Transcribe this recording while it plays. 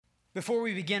Before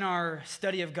we begin our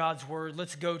study of God's word,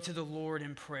 let's go to the Lord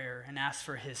in prayer and ask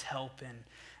for his help and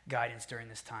guidance during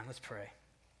this time. Let's pray.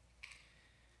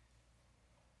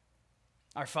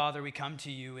 Our Father, we come to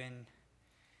you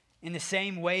in the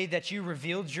same way that you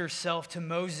revealed yourself to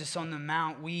Moses on the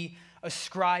mount. We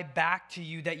ascribe back to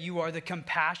you that you are the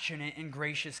compassionate and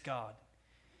gracious God,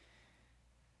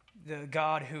 the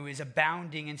God who is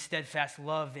abounding in steadfast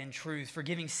love and truth,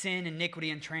 forgiving sin, iniquity,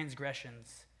 and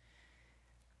transgressions.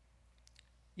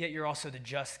 Yet you're also the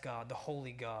just God, the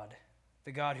holy God,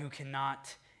 the God who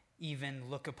cannot even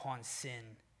look upon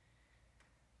sin.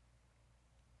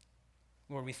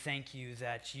 Lord, we thank you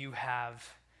that you have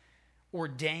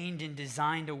ordained and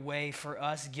designed a way for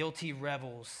us guilty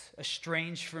rebels,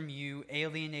 estranged from you,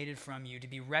 alienated from you, to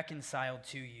be reconciled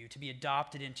to you, to be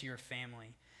adopted into your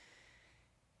family,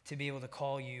 to be able to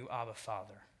call you Abba,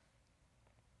 Father.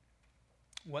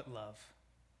 What love.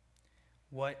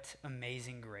 What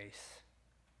amazing grace.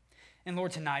 And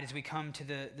Lord, tonight as we come to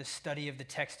the study of the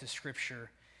text of Scripture,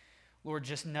 Lord,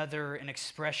 just an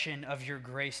expression of your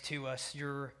grace to us,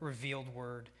 your revealed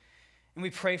word. And we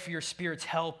pray for your Spirit's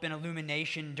help and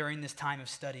illumination during this time of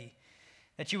study,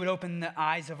 that you would open the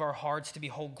eyes of our hearts to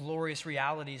behold glorious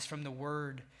realities from the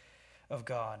word of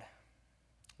God.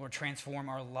 Lord, transform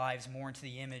our lives more into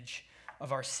the image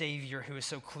of our Savior who is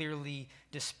so clearly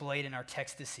displayed in our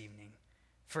text this evening.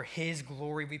 For his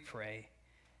glory we pray.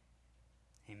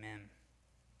 Amen.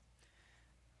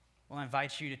 Well, I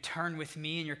invite you to turn with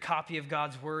me in your copy of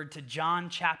God's word to John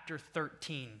chapter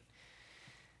 13.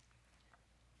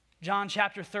 John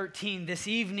chapter 13. This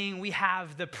evening we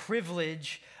have the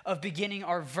privilege of beginning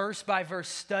our verse-by-verse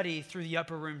study through the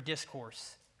Upper Room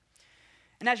Discourse.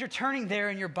 And as you're turning there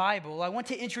in your Bible, I want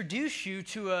to introduce you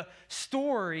to a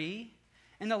story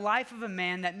in the life of a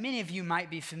man that many of you might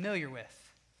be familiar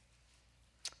with.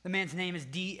 The man's name is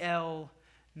D.L.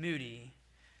 Moody,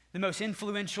 the most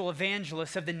influential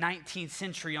evangelist of the 19th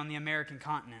century on the American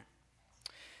continent.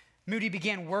 Moody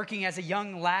began working as a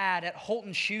young lad at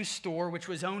Holton Shoe Store, which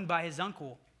was owned by his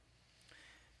uncle.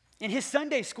 And his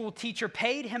Sunday school teacher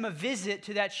paid him a visit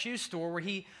to that shoe store where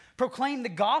he proclaimed the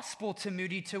gospel to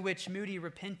Moody, to which Moody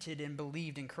repented and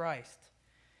believed in Christ.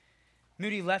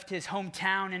 Moody left his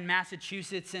hometown in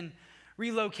Massachusetts and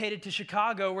relocated to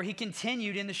Chicago, where he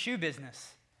continued in the shoe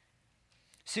business.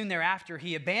 Soon thereafter,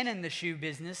 he abandoned the shoe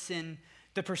business in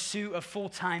the pursuit of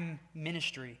full-time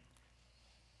ministry.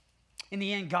 In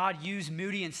the end, God used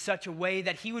Moody in such a way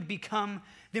that he would become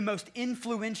the most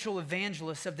influential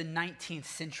evangelist of the 19th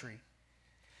century.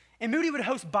 And Moody would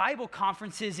host Bible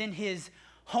conferences in his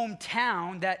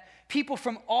hometown that people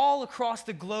from all across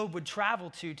the globe would travel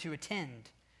to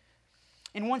attend.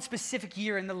 In one specific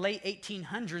year in the late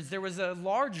 1800s, there was a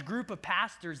large group of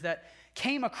pastors that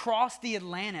came across the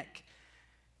Atlantic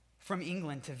from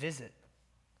England to visit.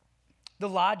 The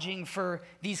lodging for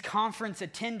these conference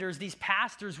attenders, these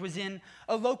pastors, was in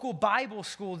a local Bible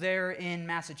school there in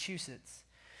Massachusetts.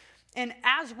 And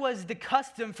as was the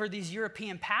custom for these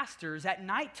European pastors, at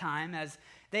nighttime, as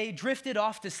they drifted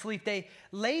off to sleep, they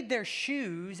laid their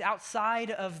shoes outside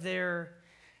of their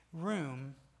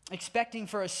room, expecting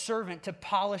for a servant to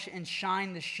polish and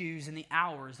shine the shoes in the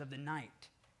hours of the night.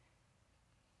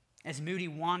 As Moody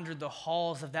wandered the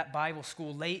halls of that Bible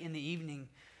school late in the evening,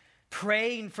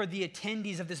 praying for the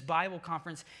attendees of this Bible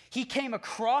conference, he came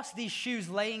across these shoes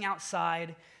laying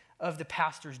outside of the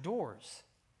pastor's doors.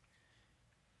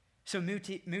 So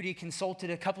Moody consulted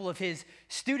a couple of his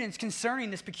students concerning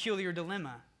this peculiar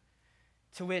dilemma,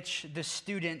 to which the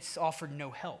students offered no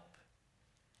help.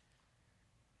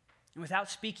 And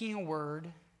without speaking a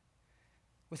word,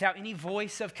 without any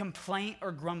voice of complaint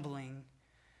or grumbling,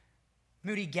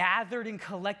 Moody gathered and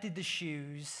collected the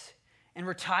shoes and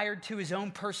retired to his own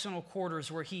personal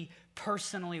quarters, where he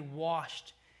personally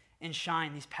washed and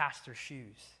shined these pastors'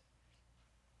 shoes.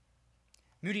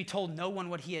 Moody told no one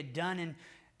what he had done, and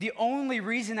the only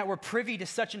reason that we're privy to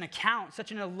such an account,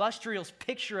 such an illustrious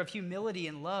picture of humility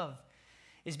and love,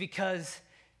 is because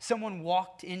someone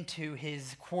walked into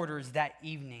his quarters that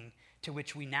evening, to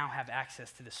which we now have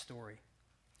access to the story.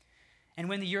 And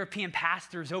when the European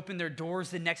pastors opened their doors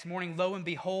the next morning, lo and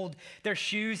behold, their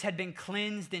shoes had been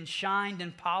cleansed and shined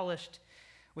and polished,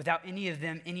 without any of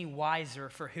them any wiser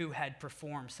for who had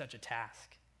performed such a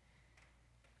task.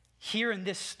 Here in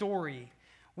this story,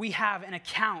 we have an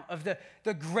account of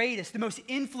the greatest, the most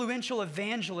influential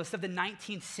evangelist of the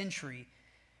 19th century,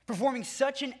 performing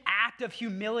such an act of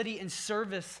humility and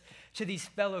service to these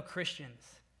fellow Christians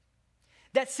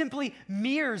that simply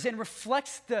mirrors and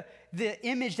reflects the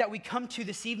image that we come to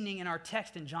this evening in our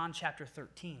text in John chapter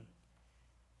 13.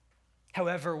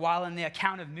 However, while in the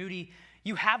account of Moody,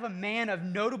 you have a man of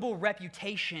notable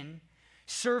reputation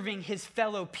serving his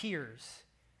fellow peers,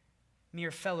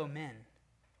 mere fellow men.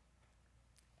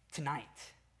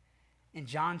 Tonight, in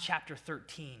John chapter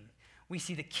 13, we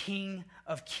see the King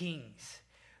of Kings,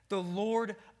 the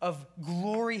Lord of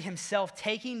glory himself,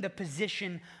 taking the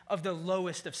position of the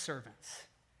lowest of servants.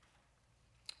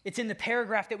 It's in the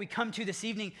paragraph that we come to this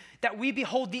evening that we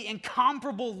behold the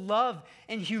incomparable love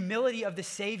and humility of the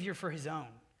Savior for his own.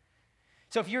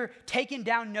 So if you're taking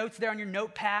down notes there on your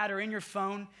notepad or in your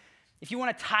phone, if you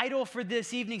want a title for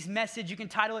this evening's message, you can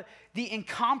title it, The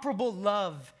Incomparable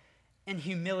Love and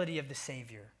Humility of the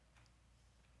Savior.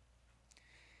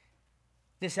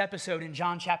 This episode in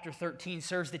John chapter 13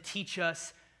 serves to teach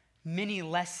us many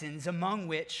lessons, among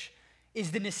which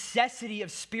is the necessity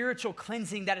of spiritual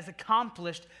cleansing that is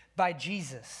accomplished by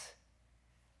Jesus,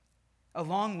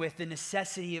 along with the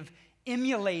necessity of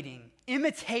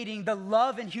imitating the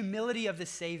love and humility of the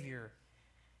Savior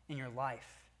in your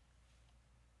life.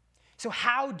 So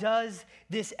how does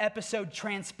this episode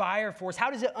transpire for us?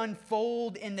 How does it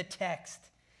unfold in the text?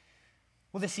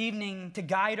 Well, this evening, to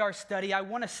guide our study, I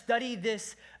want to study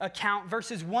this account,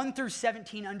 verses 1 through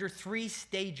 17, under three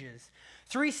stages.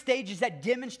 Three stages that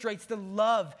demonstrates the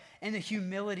love and the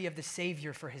humility of the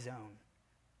Savior for his own.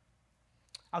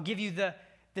 I'll give you the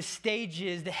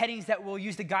stages, the headings that we'll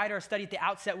use to guide our study at the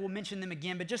outset. We'll mention them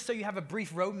again, but just so you have a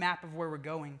brief roadmap of where we're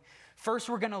going. First,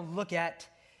 we're going to look at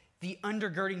the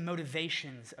undergirding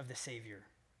motivations of the Savior.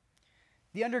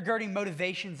 The undergirding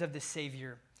motivations of the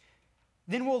Savior.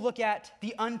 Then we'll look at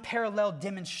the unparalleled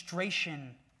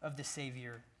demonstration of the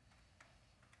Savior.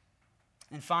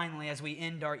 And finally, as we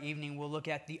end our evening, we'll look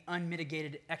at the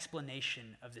unmitigated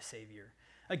explanation of the Savior.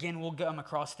 Again, we'll come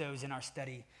across those in our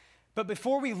study. But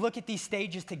before we look at these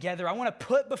stages together, I want to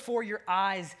put before your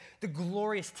eyes the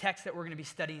glorious text that we're going to be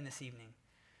studying this evening.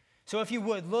 So if you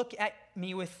would, look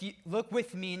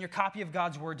with me in your copy of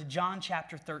God's Word to John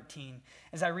chapter 13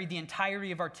 as I read the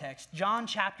entirety of our text. John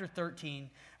chapter 13,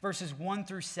 verses 1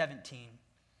 through 17.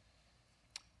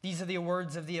 These are the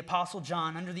words of the Apostle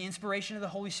John under the inspiration of the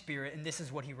Holy Spirit, and this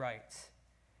is what he writes.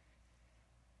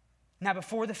 Now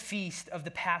before the feast of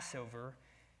the Passover,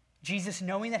 Jesus,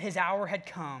 knowing that his hour had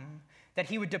come, that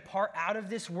he would depart out of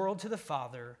this world to the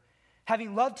Father,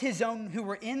 having loved his own who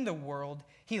were in the world,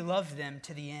 he loved them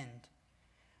to the end.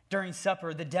 During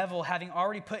supper, the devil, having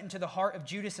already put into the heart of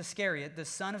Judas Iscariot, the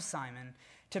son of Simon,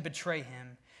 to betray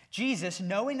him, Jesus,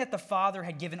 knowing that the Father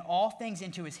had given all things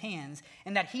into his hands,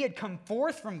 and that he had come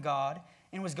forth from God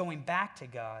and was going back to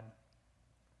God,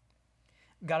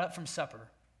 got up from supper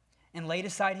and laid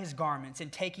aside his garments,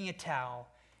 and taking a towel,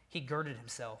 he girded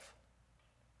himself.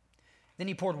 Then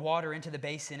he poured water into the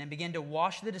basin and began to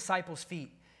wash the disciples'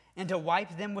 feet and to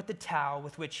wipe them with the towel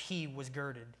with which he was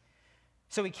girded.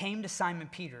 So he came to Simon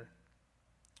Peter.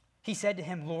 He said to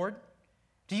him, Lord,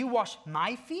 do you wash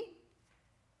my feet?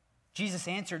 Jesus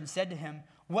answered and said to him,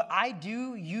 what I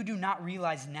do you do not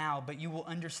realize now, but you will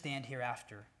understand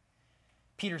hereafter.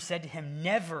 Peter said to him,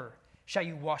 never shall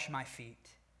you wash my feet.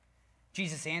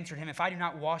 Jesus answered him, if I do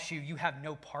not wash you, you have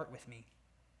no part with me.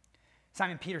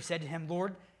 Simon Peter said to him,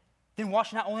 Lord, then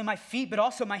wash not only my feet, but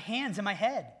also my hands and my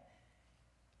head.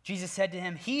 Jesus said to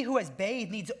him, he who has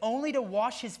bathed needs only to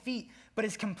wash his feet, but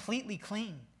is completely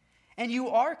clean. And you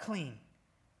are clean,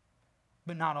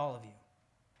 but not all of you.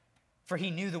 For he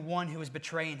knew the one who was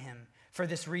betraying him. For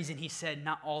this reason he said,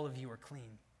 not all of you are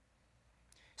clean.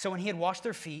 So when he had washed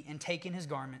their feet and taken his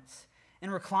garments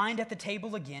and reclined at the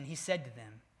table again, he said to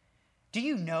them, do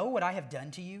you know what I have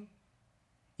done to you?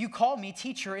 You call me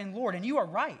teacher and Lord, and you are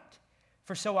right,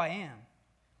 for so I am.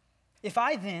 If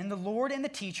I then, the Lord and the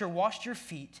teacher, washed your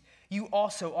feet, you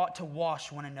also ought to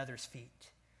wash one another's feet.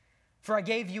 For I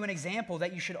gave you an example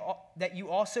that you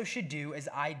also should do as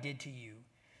I did to you.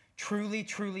 Truly,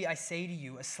 truly, I say to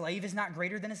you, a slave is not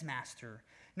greater than his master,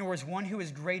 nor is one who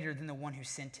is greater than the one who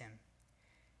sent him.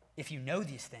 If you know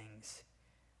these things,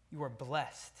 you are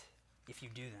blessed if you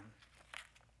do them.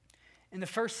 And the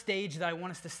first stage that I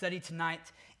want us to study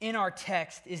tonight in our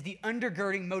text is the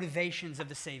undergirding motivations of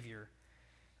the Savior.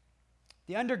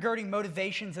 The undergirding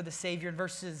motivations of the Savior in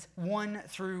verses 1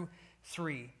 through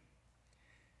 3.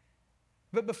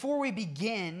 But before we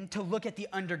begin to look at the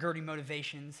undergirding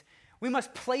motivations, we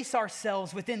must place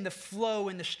ourselves within the flow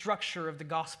and the structure of the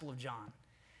Gospel of John.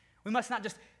 We must not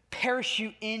just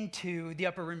parachute into the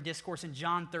upper room discourse in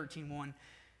John 13:1.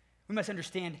 We must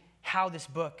understand how this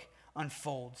book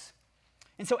unfolds.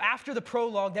 And so after the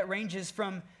prologue that ranges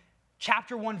from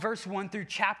chapter 1, verse 1 through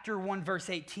chapter 1, verse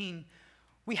 18,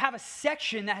 we have a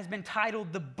section that has been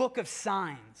titled the Book of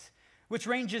Signs, which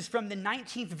ranges from the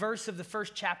 19th verse of the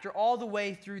first chapter all the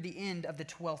way through the end of the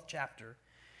 12th chapter.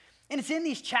 And it's in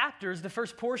these chapters, the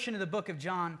first portion of the book of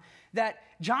John, that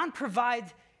John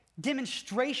provides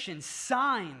demonstrations,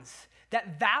 signs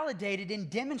that validated and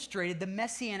demonstrated the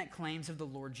messianic claims of the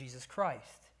Lord Jesus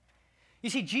Christ. You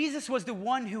see, Jesus was the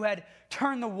one who had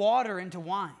turned the water into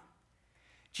wine.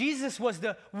 Jesus was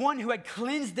the one who had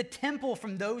cleansed the temple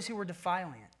from those who were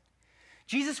defiling it.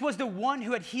 Jesus was the one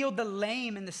who had healed the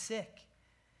lame and the sick.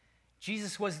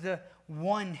 Jesus was the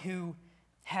one who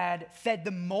had fed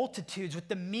the multitudes with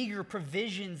the meager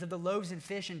provisions of the loaves and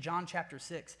fish in John chapter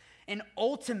 6. And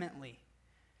ultimately,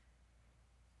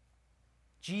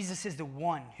 Jesus is the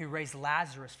one who raised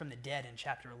Lazarus from the dead in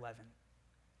chapter 11.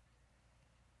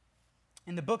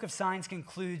 And the book of signs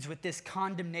concludes with this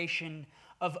condemnation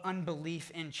of unbelief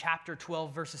in chapter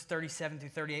 12, verses 37 through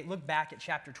 38. Look back at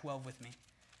chapter 12 with me.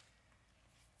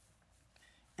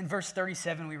 In verse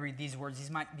 37, we read these words. These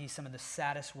might be some of the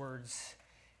saddest words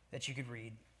that you could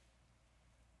read.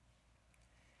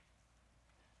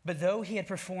 But though he had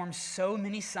performed so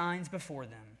many signs before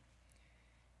them,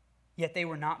 yet they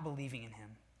were not believing in him.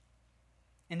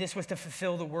 And this was to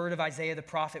fulfill the word of Isaiah the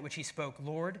prophet, which he spoke,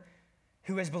 Lord,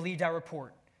 who has believed our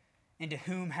report, and to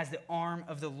whom has the arm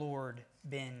of the Lord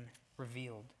been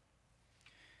revealed?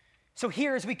 So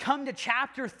here, as we come to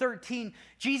chapter 13,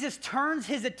 Jesus turns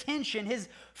his attention, his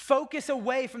focus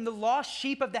away from the lost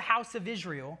sheep of the house of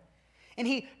Israel, and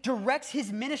he directs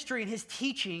his ministry and his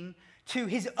teaching to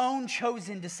his own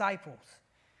chosen disciples.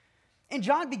 And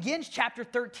John begins chapter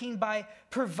 13 by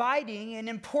providing an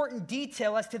important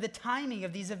detail as to the timing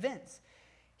of these events.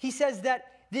 He says that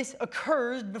this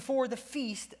occurs before the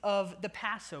feast of the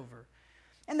Passover.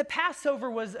 And the Passover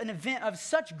was an event of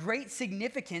such great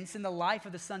significance in the life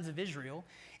of the sons of Israel.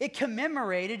 It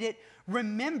commemorated, it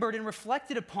remembered, and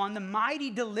reflected upon the mighty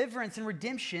deliverance and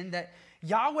redemption that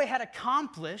Yahweh had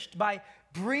accomplished by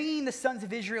bringing the sons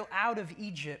of Israel out of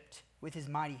Egypt with his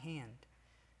mighty hand.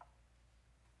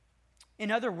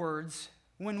 In other words,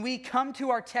 when we come to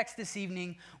our text this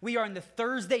evening, we are in the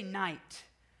Thursday night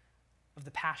of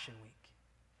the Passion Week.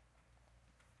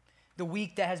 The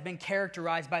week that has been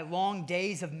characterized by long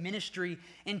days of ministry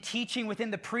and teaching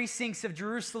within the precincts of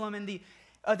Jerusalem and the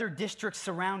other districts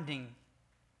surrounding.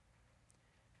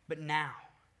 But now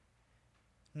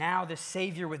the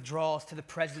Savior withdraws to the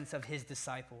presence of his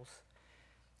disciples.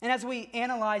 And as we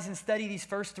analyze and study these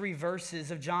first 3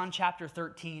 verses of John chapter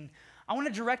 13, I want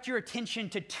to direct your attention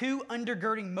to 2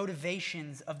 undergirding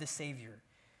motivations of the Savior.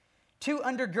 2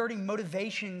 undergirding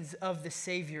motivations of the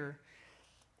Savior.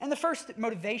 And the first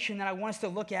motivation that I want us to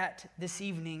look at this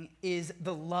evening is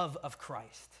the love of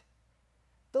Christ.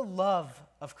 The love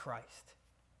of Christ.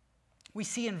 We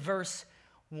see in verse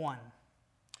 1,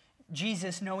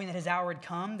 Jesus, knowing that his hour had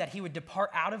come, that he would depart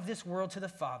out of this world to the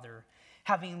Father,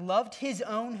 having loved his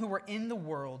own who were in the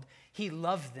world, he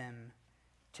loved them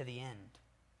to the end.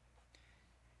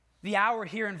 The hour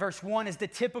here in verse 1 is the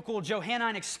typical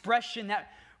Johannine expression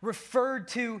that referred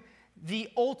to the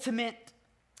ultimate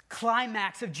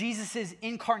climax of Jesus'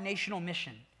 incarnational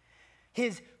mission.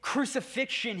 His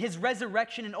crucifixion, his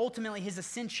resurrection, and ultimately his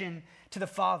ascension to the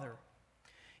Father.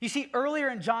 You see, earlier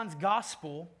in John's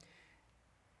gospel,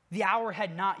 the hour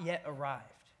had not yet arrived.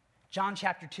 John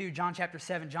chapter 2, John chapter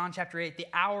 7, John chapter 8, the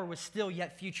hour was still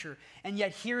yet future. And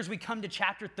yet here as we come to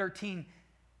chapter 13,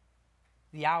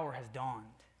 the hour has dawned.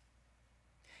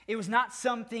 It was not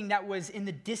something that was in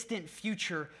the distant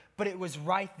future, but it was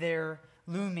right there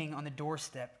looming on the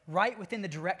doorstep, right within the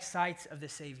direct sights of the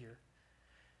Savior.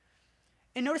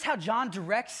 And notice how John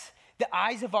directs the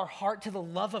eyes of our heart to the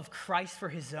love of Christ for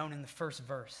his own in the first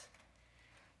verse.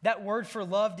 That word for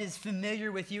loved is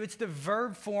familiar with you. It's the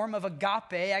verb form of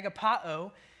agape,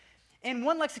 agapao. And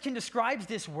one lexicon describes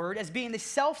this word as being the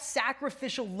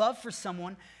self-sacrificial love for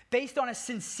someone based on a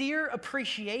sincere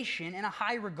appreciation and a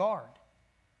high regard.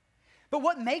 But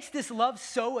what makes this love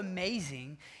so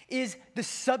amazing is the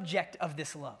subject of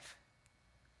this love.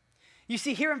 You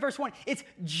see here in verse 1, it's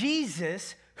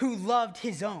Jesus who loved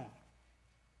his own.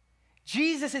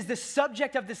 Jesus is the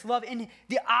subject of this love, and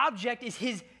the object is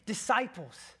his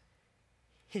disciples,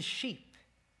 his sheep.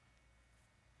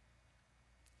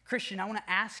 Christian, I want to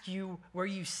ask you where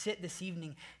you sit this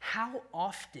evening, how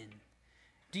often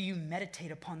do you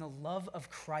meditate upon the love of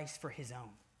Christ for his own?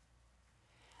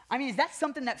 I mean, is that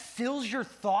something that fills your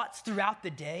thoughts throughout the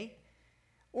day?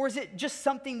 Or is it just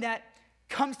something that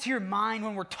comes to your mind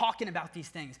when we're talking about these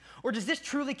things? Or does this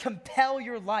truly compel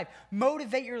your life,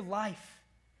 motivate your life?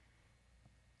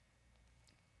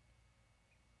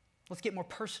 Let's get more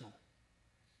personal.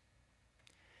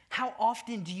 How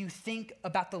often do you think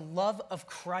about the love of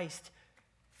Christ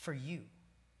for you,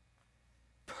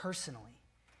 personally,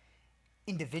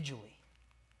 individually.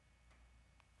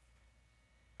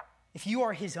 If you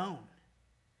are his own,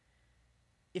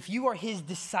 if you are his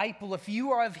disciple, if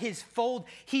you are of his fold,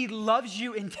 he loves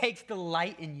you and takes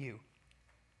delight in you.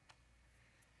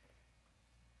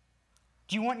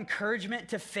 Do you want encouragement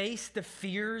to face the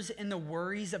fears and the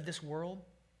worries of this world?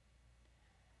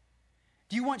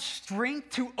 Do you want strength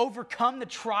to overcome the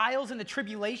trials and the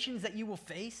tribulations that you will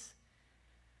face?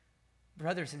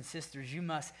 Brothers and sisters, you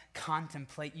must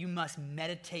contemplate, you must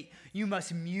meditate, you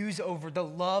must muse over the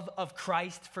love of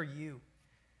Christ for you.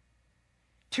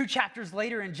 2 chapters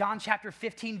later in John chapter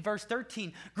 15, verse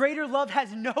 13, greater love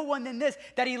has no one than this,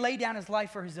 that he laid down his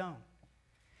life for his own.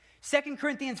 2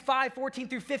 Corinthians 5, 14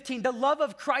 through 15, the love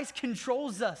of Christ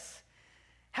controls us.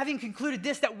 Having concluded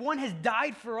this, that one has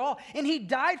died for all, and he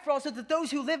died for all so that those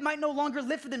who live might no longer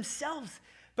live for themselves,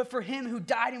 but for him who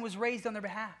died and was raised on their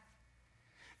behalf.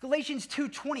 Galatians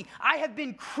 2:20, I have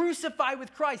been crucified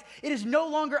with Christ. It is no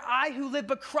longer I who live,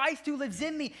 but Christ who lives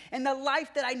in me. And the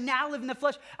life that I now live in the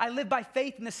flesh, I live by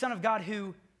faith in the Son of God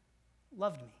who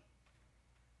loved me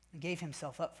and gave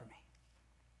himself up for me.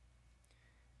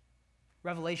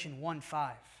 Revelation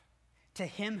 1:5, to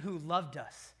him who loved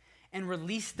us and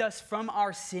released us from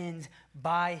our sins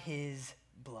by his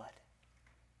blood.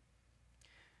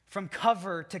 From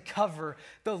cover to cover,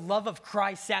 the love of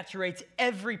Christ saturates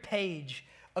every page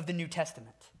of the New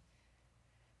Testament.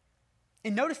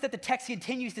 And notice that the text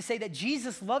continues to say that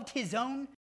Jesus loved his own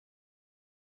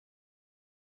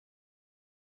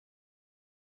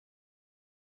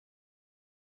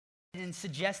and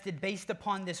suggested based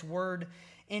upon this word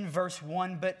in verse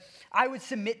 1, but I would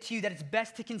submit to you that it's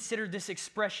best to consider this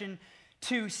expression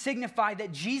to signify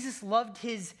that Jesus loved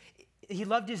his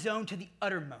own to the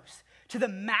uttermost, to the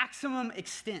maximum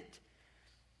extent.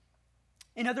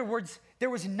 In other words, there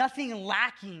was nothing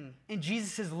lacking in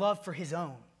Jesus' love for his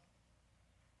own.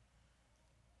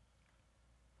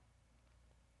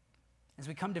 As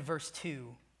we come to verse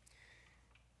 2,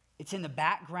 it's in the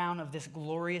background of this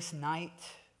glorious night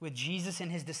with Jesus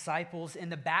and his disciples, in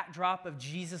the backdrop of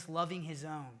Jesus loving his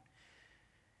own,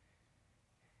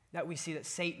 that we see that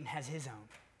Satan has his own,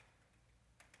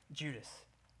 Judas.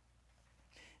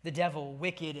 The devil,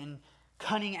 wicked and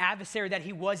cunning adversary that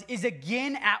he was, is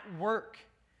again at work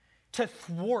to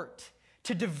thwart,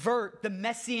 to divert the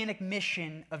messianic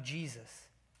mission of Jesus.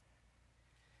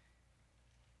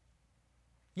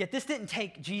 Yet this didn't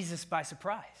take Jesus by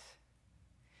surprise.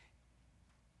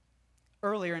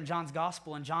 Earlier in John's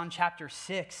gospel, in John chapter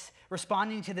 6,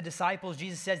 responding to the disciples,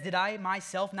 Jesus says, did I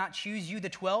myself not choose you, the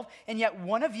 12, and yet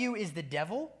one of you is the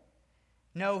devil?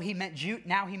 No,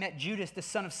 now he meant Judas, the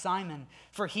son of Simon,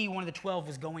 for he, one of the 12,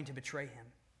 was going to betray him.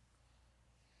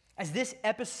 As this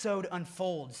episode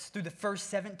unfolds through the first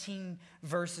 17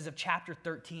 verses of chapter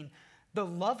 13, the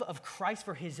love of Christ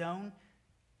for his own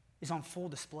is on full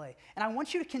display. And I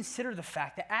want you to consider the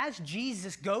fact that as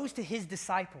Jesus goes to his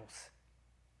disciples,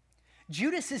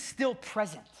 Judas is still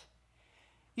present.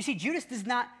 You see, Judas does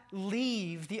not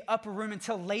leave the upper room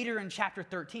until later in chapter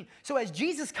 13. So as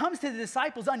Jesus comes to the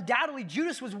disciples, undoubtedly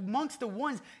Judas was amongst the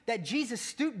ones that Jesus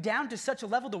stooped down to such a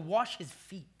level to wash his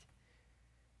feet.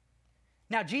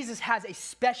 Now, Jesus has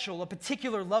a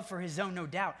particular love for his own, no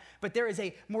doubt, but there is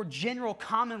a more general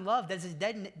common love that is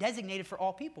designated for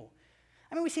all people.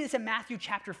 I mean, we see this in Matthew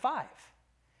chapter 5.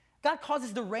 God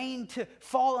causes the rain to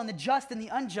fall on the just and the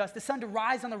unjust, the sun to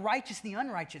rise on the righteous and the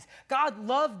unrighteous. God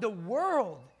loved the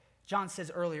world, John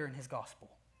says earlier in his gospel.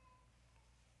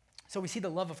 So we see the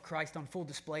love of Christ on full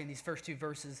display in these first two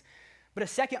verses. But a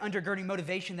second undergirding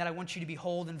motivation that I want you to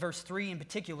behold in verse 3 in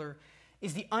particular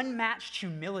is the unmatched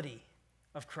humility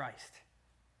of Christ.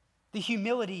 The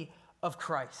humility of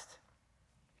Christ.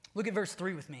 Look at verse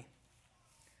 3 with me.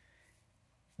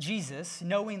 Jesus,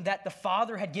 knowing that the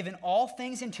Father had given all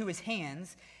things into his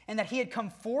hands and that he had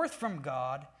come forth from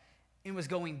God and was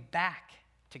going back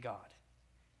to God.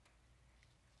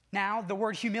 Now, the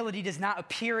word humility does not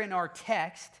appear in our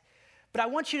text, but I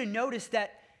want you to notice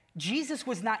that Jesus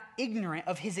was not ignorant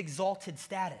of his exalted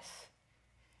status.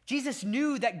 Jesus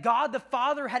knew that God the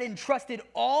Father had entrusted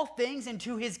all things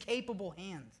into his capable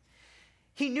hands.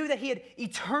 He knew that he had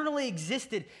eternally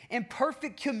existed in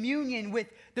perfect communion with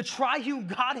the triune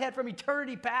Godhead from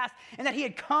eternity past, and that he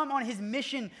had come on his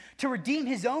mission to redeem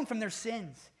his own from their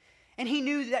sins. And he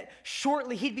knew that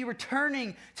shortly he'd be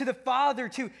returning to the Father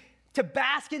to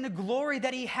bask in the glory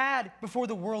that he had before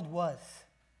the world was.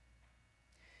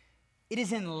 It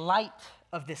is in light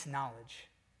of this knowledge,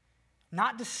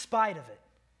 not despite of it,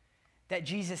 that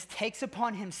Jesus takes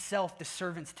upon himself the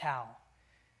servant's towel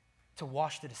to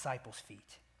wash the disciples'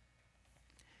 feet.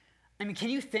 I mean, can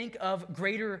you think of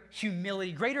greater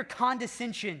humility, greater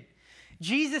condescension?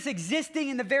 Jesus existing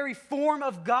in the very form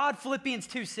of God, Philippians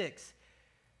 2:6.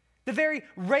 The very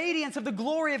radiance of the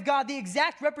glory of God, the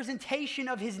exact representation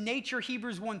of his nature,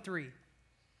 Hebrews 1:3,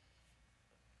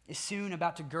 is soon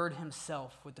about to gird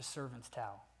himself with the servant's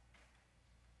towel.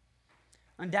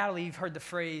 Undoubtedly, you've heard the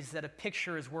phrase that a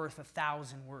picture is worth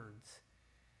 1,000 words.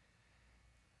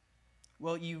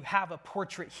 Well, you have a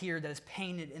portrait here that is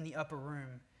painted in the upper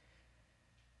room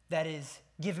that is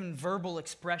given verbal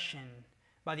expression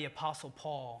by the Apostle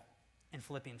Paul in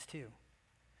Philippians 2.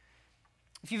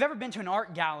 If you've ever been to an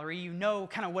art gallery, you know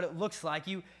kind of what it looks like.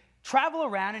 You travel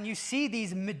around and you see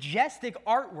these majestic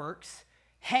artworks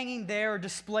hanging there or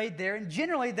displayed there, and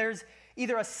generally there's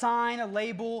either a sign, a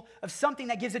label of something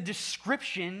that gives a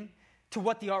description to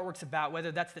what the artwork's about,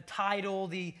 whether that's the title,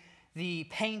 the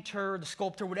painter, the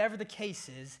sculptor, whatever the case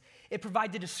is. It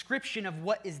provides a description of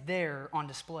what is there on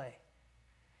display.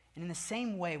 And in the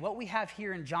same way, what we have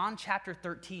here in John chapter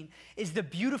 13 is the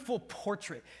beautiful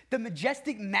portrait, the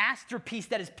majestic masterpiece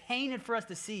that is painted for us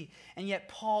to see. And yet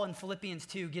Paul in Philippians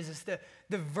 2 gives us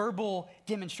the verbal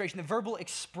demonstration, the verbal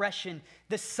expression,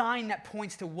 the sign that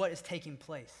points to what is taking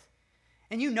place.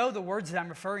 And you know the words that I'm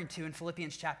referring to in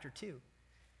Philippians chapter 2.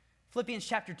 Philippians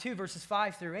chapter 2, verses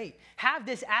 5 through 8. Have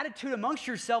this attitude amongst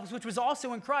yourselves, which was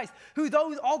also in Christ, who,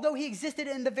 although he existed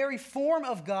in the very form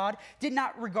of God, did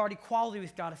not regard equality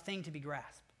with God a thing to be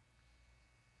grasped.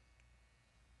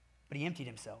 But he emptied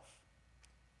himself,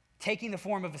 taking the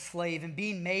form of a slave and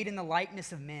being made in the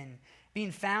likeness of men,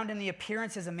 being found in the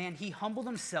appearance as a man, he humbled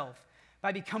himself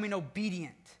by becoming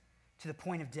obedient to the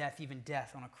point of death, even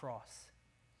death on a cross.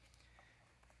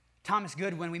 Thomas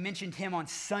Goodwin, we mentioned him on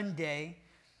Sunday.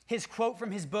 His quote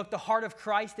from his book, The Heart of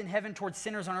Christ in Heaven Towards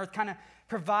Sinners on Earth, kind of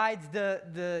provides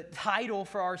the title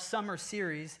for our summer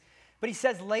series. But he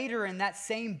says later in that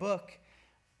same book,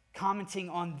 commenting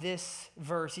on this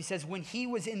verse, he says, when he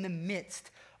was in the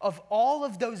midst of all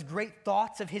of those great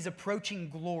thoughts of his approaching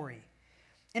glory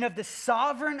and of the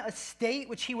sovereign estate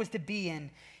which he was to be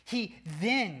in, he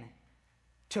then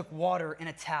took water in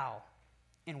a towel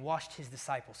and washed his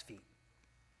disciples' feet.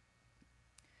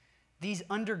 These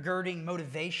undergirding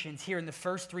motivations here in the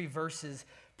first 3 verses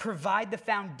provide the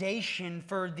foundation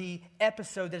for the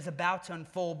episode that is about to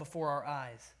unfold before our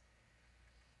eyes.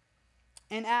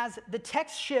 And as the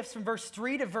text shifts from verse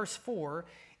 3 to verse 4,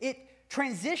 it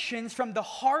transitions from the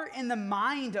heart and the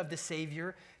mind of the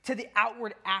Savior to the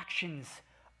outward actions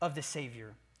of the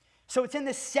Savior. So it's in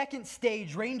the second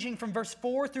stage, ranging from verse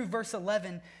 4 through verse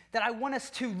 11, that I want us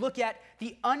to look at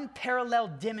the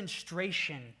unparalleled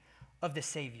demonstration of the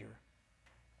Savior.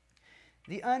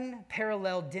 The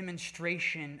unparalleled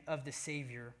demonstration of the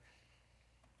Savior.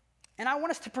 And I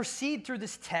want us to proceed through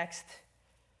this text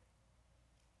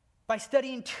by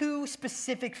studying 2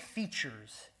 specific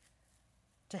features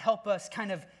to help us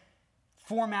kind of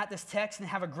format this text and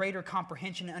have a greater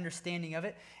comprehension and understanding of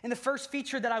it. And the first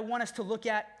feature that I want us to look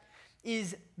at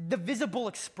is the visible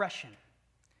expression.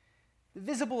 The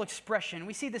visible expression.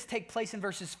 We see this take place in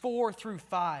verses 4 through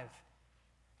 5.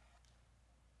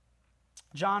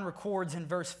 John records in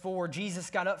verse 4, Jesus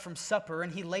got up from supper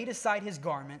and he laid aside his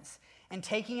garments, and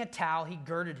taking a towel, he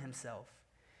girded himself.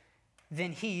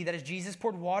 Then he, that is Jesus,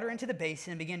 poured water into the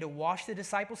basin and began to wash the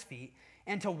disciples' feet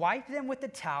and to wipe them with the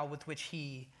towel with which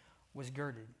he was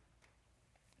girded.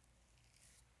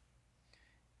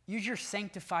 Use your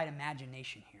sanctified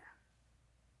imagination here.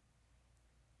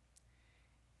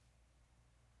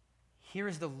 Here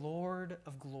is the Lord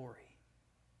of glory,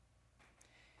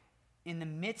 in the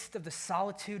midst of the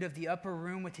solitude of the upper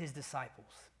room with his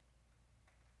disciples.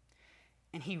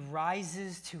 And he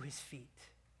rises to his feet.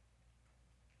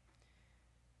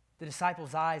 The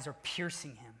disciples' eyes are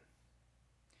piercing him.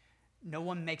 No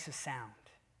one makes a sound.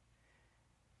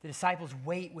 The disciples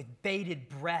wait with bated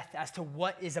breath as to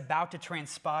what is about to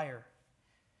transpire.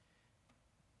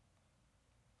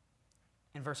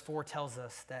 And verse 4 tells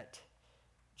us that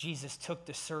Jesus took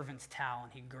the servant's towel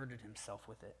and he girded himself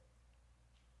with it.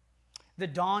 The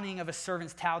donning of a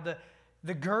servant's towel,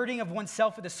 the girding of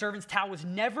oneself with a servant's towel was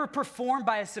never performed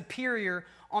by a superior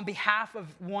on behalf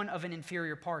of one of an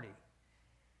inferior party.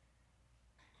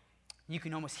 You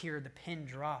can almost hear the pin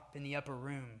drop in the upper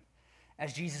room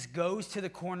as Jesus goes to the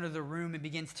corner of the room and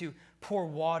begins to pour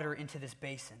water into this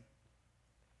basin.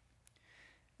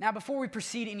 Now, before we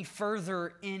proceed any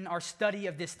further in our study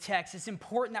of this text, it's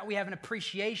important that we have an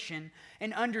appreciation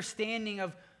and understanding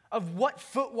of what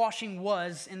foot washing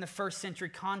was in the first century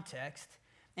context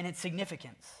and its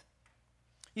significance.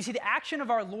 You see, the action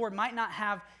of our Lord might not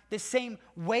have the same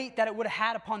weight that it would have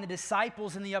had upon the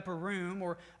disciples in the upper room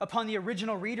or upon the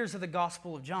original readers of the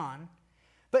Gospel of John.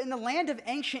 But in the land of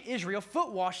ancient Israel,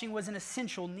 foot washing was an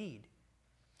essential need.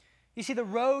 You see, the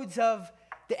roads of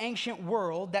the ancient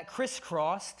world that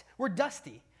crisscrossed were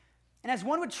dusty. And as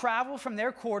one would travel from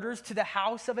their quarters to the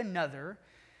house of another,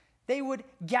 they would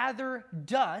gather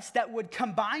dust that would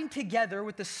combine together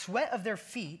with the sweat of their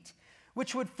feet,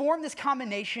 which would form this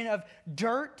combination of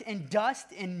dirt and dust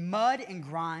and mud and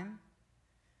grime.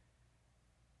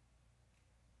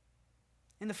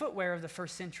 And the footwear of the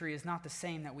first century is not the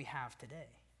same that we have today.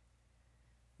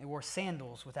 They wore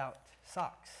sandals without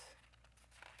socks.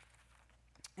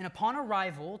 And upon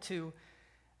arrival to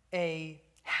a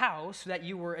house that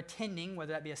you were attending,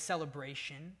 whether that be a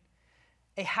celebration,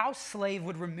 a house slave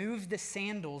would remove the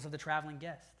sandals of the traveling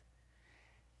guest.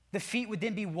 The feet would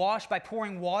then be washed by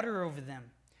pouring water over them.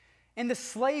 And the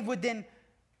slave would then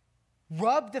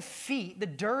rub the feet, the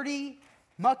dirty,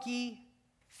 mucky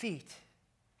feet,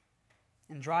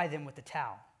 and dry them with the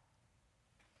towel.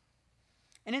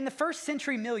 And in the first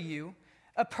century milieu,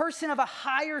 a person of a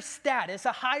higher status,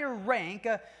 a higher rank,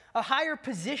 a higher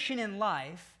position in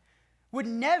life would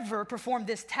never perform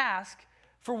this task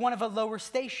for one of a lower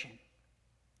station.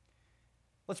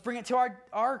 Let's bring it to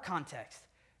our context.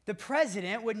 The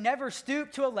president would never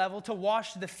stoop to a level to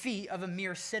wash the feet of a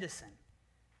mere citizen.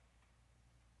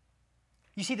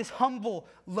 You see, this humble,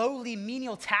 lowly,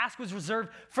 menial task was reserved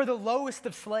for the lowest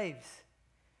of slaves.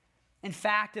 In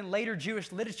fact, in later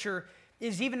Jewish literature, it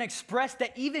is even expressed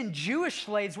that even Jewish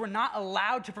slaves were not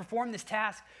allowed to perform this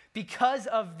task because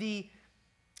of the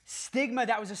stigma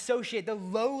that was associated, the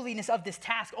lowliness of this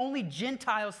task. Only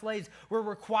Gentile slaves were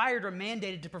required or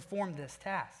mandated to perform this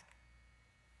task.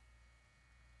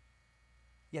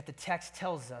 Yet the text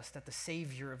tells us that the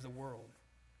Savior of the world,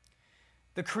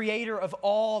 the creator of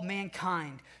all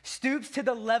mankind, stoops to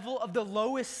the level of the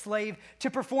lowest slave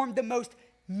to perform the most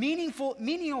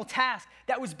menial task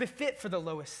that was befit for the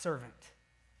lowest servant.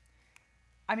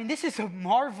 I mean, this is a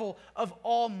marvel of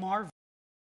all marvels.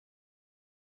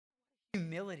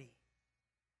 Humility.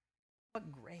 What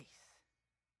grace.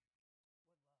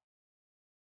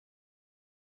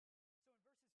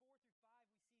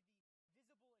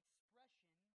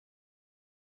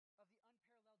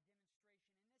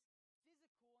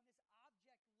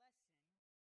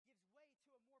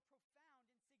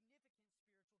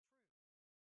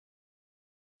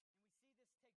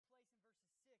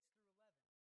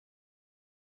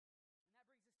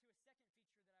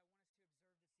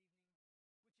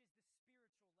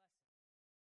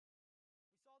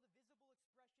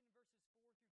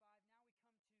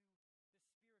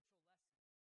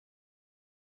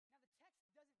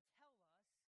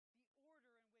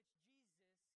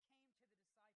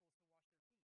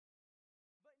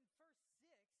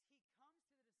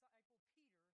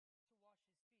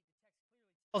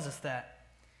 Tells us that.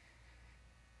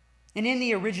 And in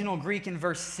the original Greek in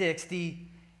verse 6, the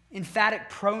emphatic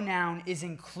pronoun is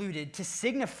included to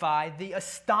signify the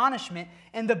astonishment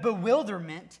and the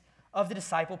bewilderment of the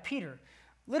disciple Peter.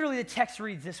 Literally, the text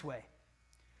reads this way: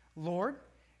 Lord,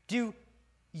 do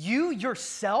you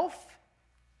yourself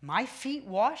my feet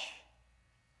wash?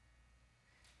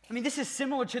 I mean, this is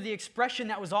similar to the expression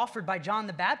that was offered by John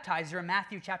the Baptizer in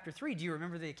Matthew chapter 3. Do you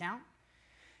remember the account?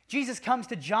 Jesus comes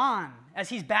to John as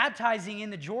he's baptizing in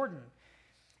the Jordan.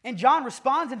 And John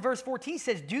responds in verse 14,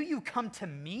 says, do you come to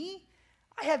me?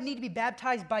 I have need to be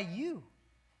baptized by you.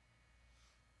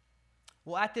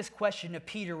 Well, at this question of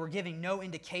Peter, we're giving no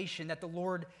indication that the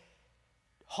Lord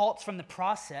halts from the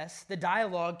process. The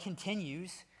dialogue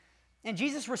continues. And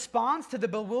Jesus responds to the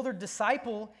bewildered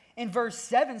disciple in verse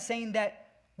 7, saying that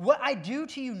what I do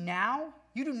to you now,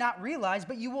 you do not realize,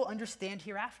 but you will understand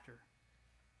hereafter.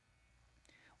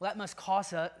 Well, that must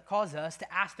cause us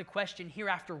to ask the question,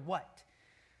 hereafter what?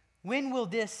 When will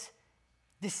this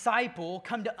disciple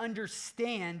come to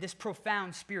understand this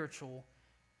profound spiritual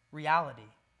reality?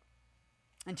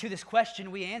 And to this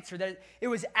question, we answer that it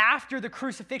was after the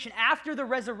crucifixion, after the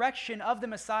resurrection of the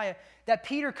Messiah, that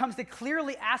Peter comes to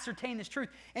clearly ascertain this truth.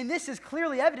 And this is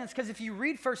clearly evidence because if you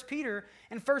read 1 Peter,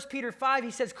 in 1 Peter 5, he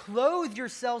says, clothe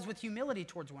yourselves with humility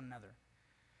towards one another.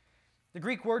 The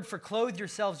Greek word for clothe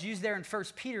yourselves used there in 1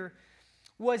 Peter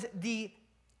was the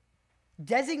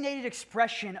designated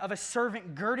expression of a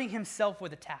servant girding himself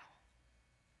with a towel,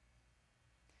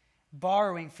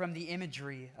 borrowing from the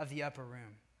imagery of the upper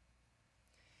room.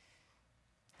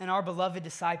 And our beloved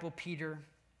disciple Peter,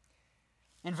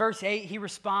 in verse 8, he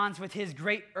responds with his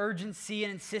great urgency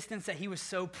and insistence that he was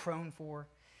so prone for.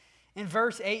 In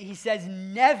verse 8, he says,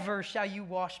 never shall you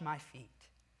wash my feet.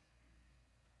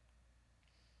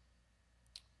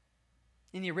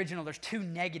 In the original, there's two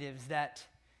negatives that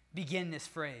begin this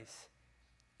phrase.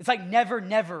 It's like, never,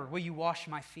 never will you wash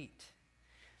my feet.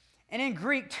 And in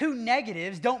Greek, two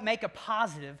negatives don't make a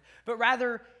positive, but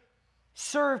rather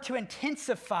serve to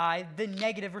intensify the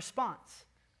negative response.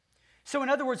 So in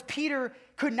other words, Peter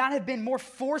could not have been more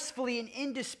forcefully and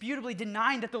indisputably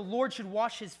denying that the Lord should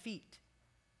wash his feet.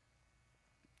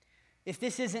 If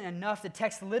this isn't enough, the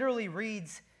text literally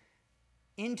reads,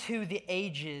 into the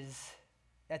ages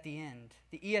at the end.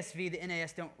 The ESV, the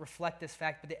NAS don't reflect this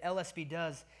fact, but the LSB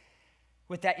does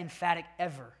with that emphatic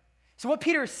ever. So what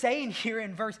Peter is saying here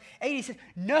in verse 8, he says,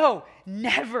 no,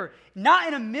 never, not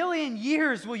in a million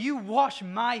years will you wash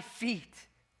my feet,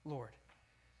 Lord.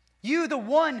 You, the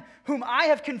one whom I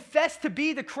have confessed to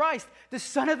be the Christ, the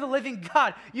Son of the living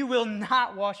God, you will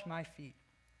not wash my feet.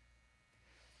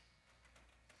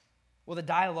 Well, the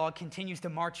dialogue continues to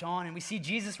march on, and we see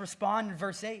Jesus respond in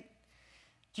verse 8.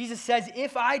 Jesus says,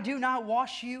 if I do not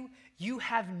wash you, you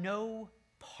have no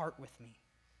part with me.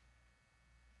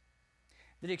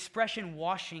 The expression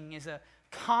washing is a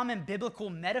common biblical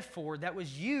metaphor that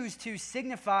was used to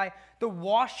signify the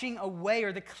washing away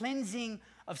or the cleansing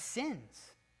of sins.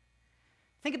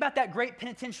 Think about that great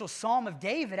penitential psalm of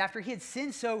David after he had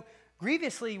sinned so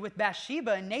grievously with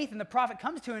Bathsheba, and Nathan the prophet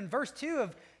comes to him in verse 2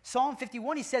 of Psalm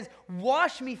 51. He says,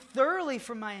 wash me thoroughly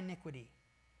from my iniquity.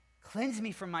 Cleanse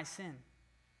me from my sin.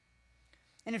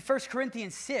 And in 1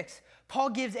 Corinthians 6,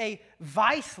 Paul gives a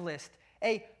vice list,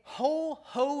 a whole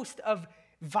host of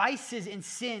vices and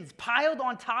sins piled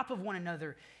on top of one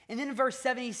another. And then in verse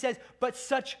 7, he says, but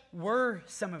such were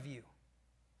some of you.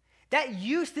 That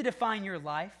used to define your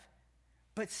life,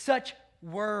 but such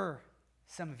were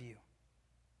some of you.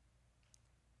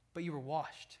 But you were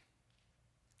washed.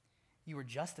 You were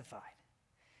justified.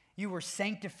 You were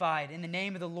sanctified in the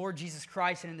name of the Lord Jesus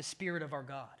Christ and in the Spirit of our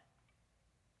God.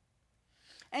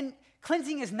 And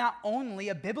cleansing is not only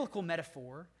a biblical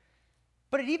metaphor,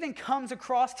 but it even comes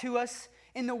across to us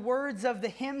in the words of the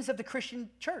hymns of the Christian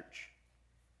church.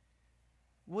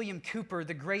 William Cowper,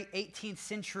 the great 18th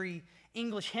century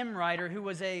English hymn writer who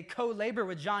was a co-laborer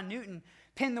with John Newton,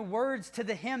 penned the words to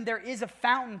the hymn, "There is a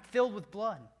fountain filled with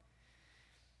blood."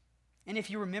 And if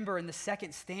you remember in the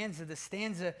second stanza, the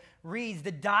stanza reads,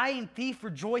 "The dying thief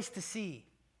rejoiced to see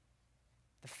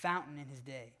the fountain in his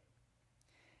day.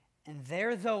 And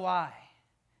there though I,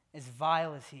 as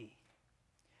vile as he,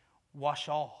 wash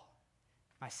all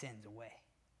my sins away."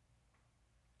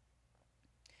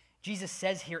 Jesus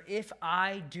says here, if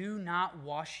I do not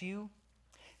wash you,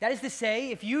 that is to say,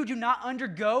 if you do not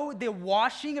undergo the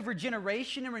washing of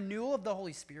regeneration and renewal of the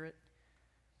Holy Spirit,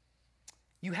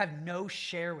 you have no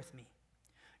share with me,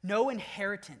 no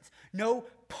inheritance, no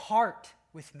part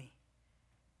with me.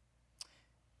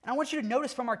 And I want you to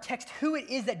notice from our text who it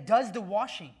is that does the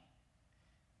washing.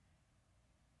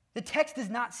 The text does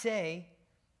not say,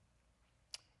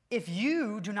 if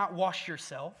you do not wash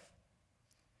yourself,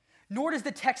 nor does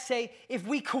the text say, if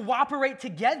we cooperate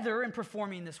together in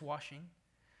performing this washing.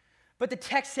 But the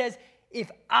text says,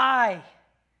 if I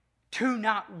do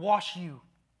not wash you.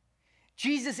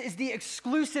 Jesus is the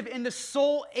exclusive and the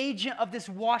sole agent of this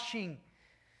washing.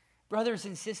 Brothers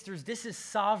and sisters, this is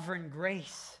sovereign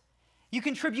grace. You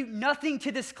contribute nothing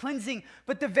to this cleansing,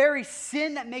 but the very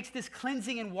sin that makes this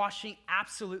cleansing and washing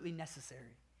absolutely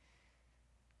necessary.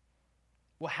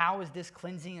 Well, how is this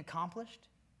cleansing accomplished?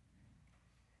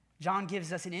 John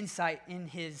gives us an insight in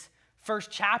his first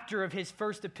chapter of his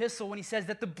first epistle when he says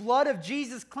that the blood of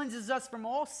Jesus cleanses us from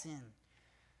all sin.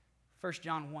 1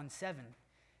 John 1:7.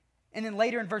 And then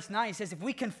later in verse 9 he says, if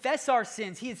we confess our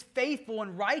sins, he is faithful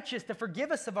and righteous to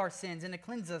forgive us of our sins and to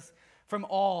cleanse us from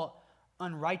all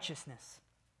unrighteousness.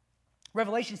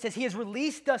 Revelation says he has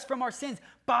released us from our sins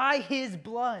by his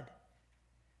blood.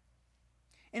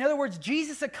 In other words,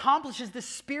 Jesus accomplishes the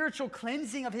spiritual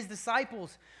cleansing of his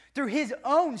disciples through his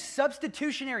own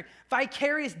substitutionary,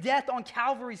 vicarious death on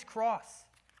Calvary's cross.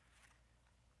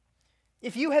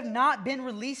 If you have not been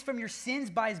released from your sins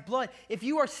by his blood, if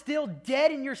you are still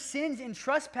dead in your sins and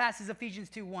trespasses, Ephesians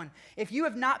 2:1, if you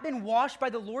have not been washed by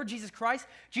the Lord Jesus Christ,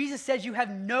 Jesus says you have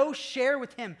no share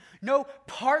with him, no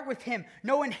part with him,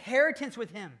 no inheritance with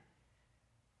him.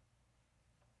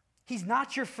 He's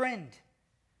not your friend.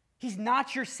 He's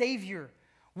not your Savior.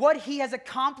 What he has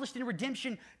accomplished in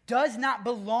redemption does not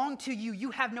belong to you.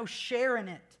 You have no share in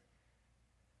it.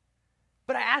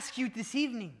 But I ask you this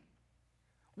evening,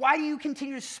 why do you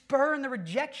continue to spurn the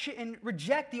rejection and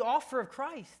reject the offer of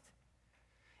Christ?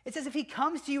 It's as if he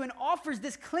comes to you and offers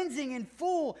this cleansing in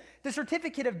full, the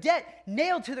certificate of debt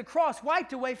nailed to the cross,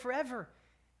 wiped away forever.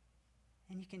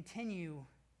 And you continue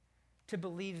to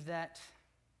believe that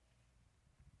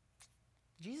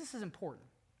Jesus is important,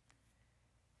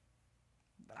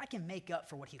 but I can make up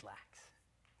for what he lacks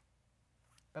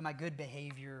by my good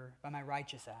behavior, by my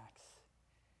righteous acts.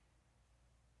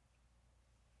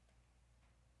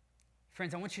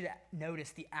 Friends, I want you to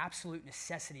notice the absolute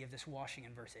necessity of this washing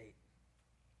in verse 8.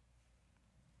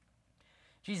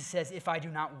 Jesus says, if I do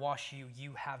not wash you,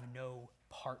 you have no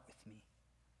part with me.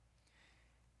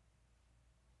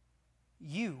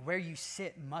 You, where you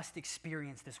sit, must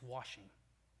experience this washing.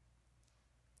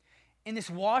 And this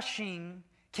washing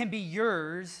can be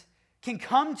yours, can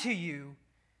come to you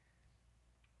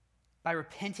by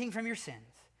repenting from your sins,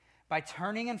 by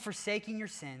turning and forsaking your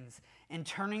sins, and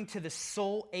turning to the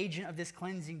sole agent of this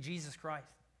cleansing, Jesus Christ,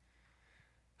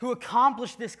 who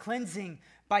accomplished this cleansing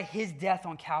by his death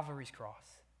on Calvary's cross.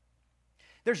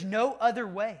 There's no other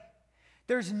way.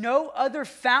 There's no other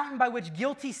fountain by which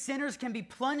guilty sinners can be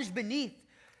plunged beneath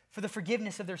for the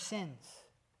forgiveness of their sins.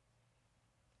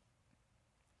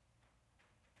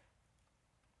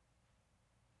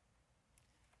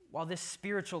 While this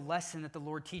spiritual lesson that the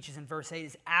Lord teaches in verse 8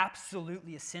 is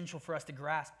absolutely essential for us to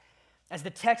grasp, as the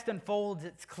text unfolds,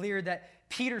 it's clear that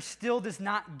Peter still does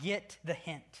not get the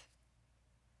hint.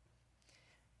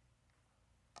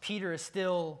 Peter is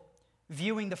still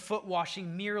viewing the foot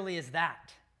washing merely as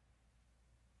that.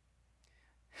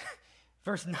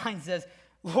 Verse 9 says,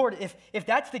 Lord, if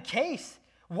that's the case,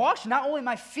 wash not only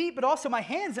my feet, but also my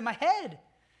hands and my head.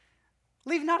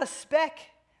 Leave not a speck,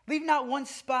 leave not one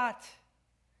spot.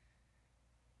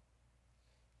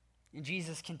 And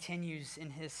Jesus continues in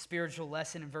his spiritual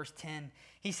lesson in verse 10.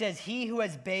 He says, he who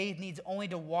has bathed needs only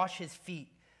to wash his feet,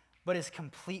 but is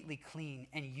completely clean,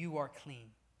 and you are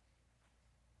clean.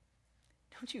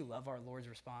 Don't you love our Lord's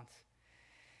response?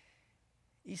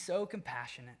 He's so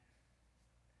compassionate,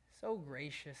 so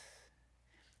gracious.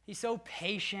 He's so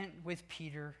patient with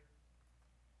Peter,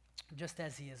 just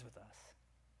as he is with us.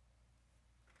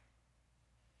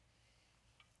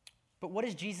 But what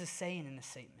is Jesus saying in this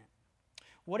statement?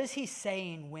 What is he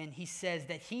saying when he says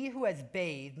that he who has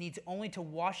bathed needs only to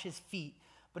wash his feet,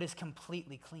 but is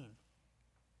completely clean?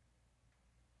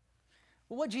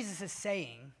 Well, what Jesus is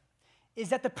saying is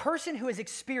that the person who has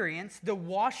experienced the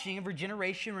washing of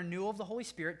regeneration, renewal of the Holy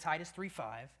Spirit, Titus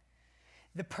 3:5,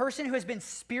 the person who has been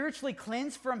spiritually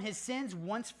cleansed from his sins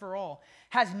once for all,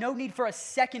 has no need for a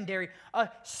secondary, a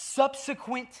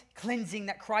subsequent cleansing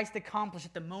that Christ accomplished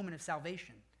at the moment of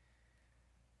salvation.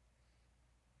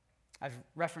 I've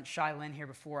referenced Shai Linne here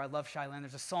before. I love Shai Linne.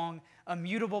 There's a song,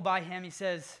 Immutable, by him. He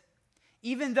says,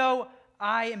 even though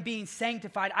I am being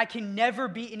sanctified, I can never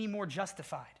be any more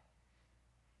justified.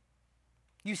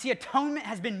 You see, atonement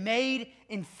has been made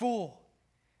in full.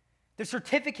 The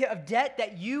certificate of debt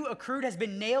that you accrued has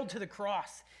been nailed to the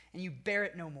cross, and you bear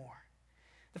it no more.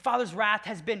 The Father's wrath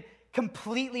has been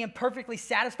completely and perfectly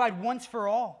satisfied once for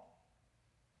all.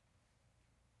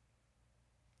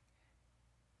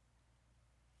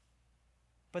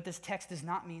 But this text does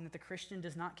not mean that the Christian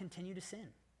does not continue to sin.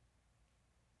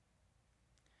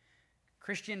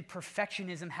 Christian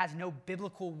perfectionism has no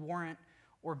biblical warrant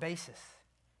or basis.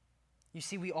 You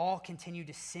see, we all continue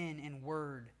to sin in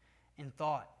word, in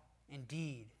thought, in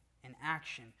deed, in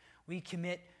action. We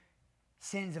commit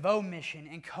sins of omission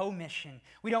and commission.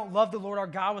 We don't love the Lord our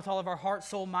God with all of our heart,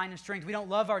 soul, mind, and strength. We don't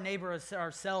love our neighbor as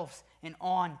ourselves, and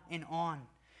on and on.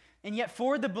 And yet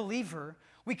for the believer,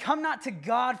 we come not to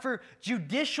God for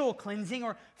judicial cleansing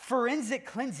or forensic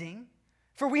cleansing,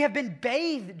 for we have been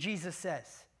bathed, Jesus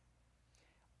says.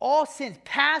 All sins,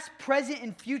 past, present,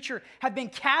 and future, have been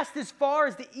cast as far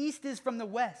as the east is from the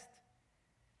west.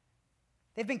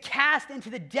 They've been cast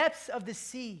into the depths of the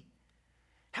sea.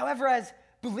 However, as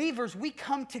believers, we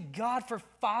come to God for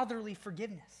fatherly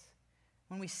forgiveness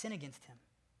when we sin against him.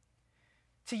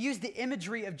 To use the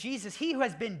imagery of Jesus, he who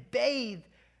has been bathed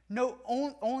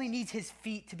only needs his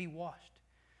feet to be washed.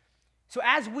 So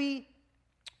as we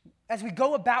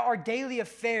go about our daily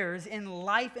affairs in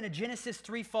life in a Genesis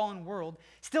 3 fallen world,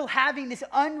 still having this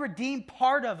unredeemed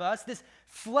part of us, this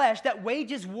flesh that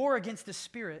wages war against the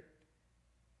spirit,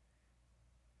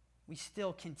 we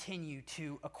still continue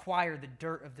to acquire the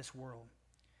dirt of this world.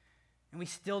 And we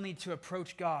still need to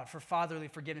approach God for fatherly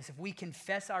forgiveness. If we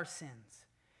confess our sins,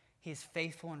 he is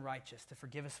faithful and righteous to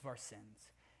forgive us of our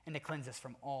sins and to cleanse us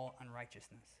from all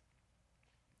unrighteousness.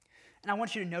 And I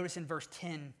want you to notice in verse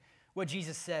 10 what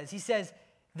Jesus says. He says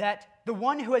that the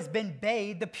one who has been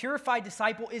bathed, the purified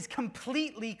disciple, is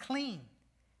completely clean.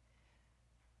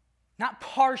 Not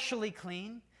partially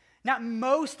clean, not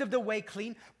most of the way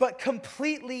clean, but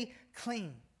completely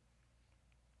clean.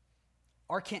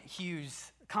 R. Kent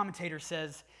Hughes, commentator,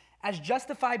 says, as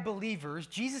justified believers,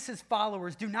 Jesus'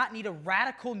 followers do not need a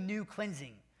radical new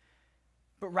cleansing,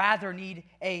 but rather need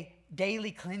a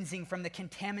daily cleansing from the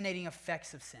contaminating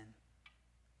effects of sin.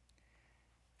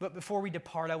 But before we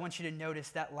depart, I want you to notice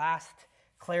that last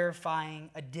clarifying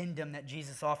addendum that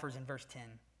Jesus offers in verse 10.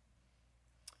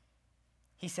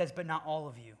 He says, but not all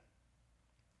of you.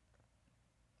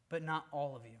 But not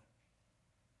all of you.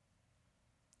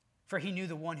 For he knew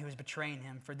the one who was betraying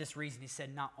him. For this reason, he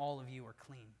said, not all of you are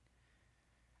clean.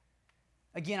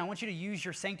 Again, I want you to use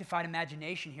your sanctified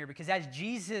imagination here, because as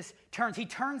Jesus turns, he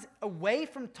turns away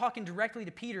from talking directly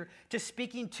to Peter to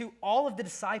speaking to all of the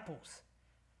disciples.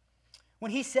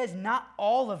 When he says, not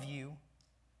all of you,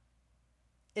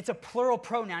 it's a plural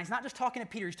pronoun. He's not just talking to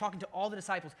Peter, he's talking to all the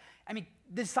disciples. I mean,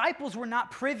 the disciples were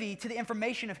not privy to the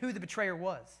information of who the betrayer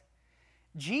was.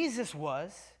 Jesus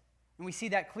was, and we see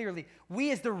that clearly.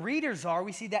 We as the readers are,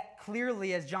 we see that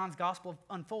clearly as John's gospel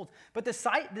unfolds. But the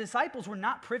disciples were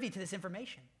not privy to this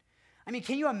information. I mean,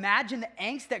 can you imagine the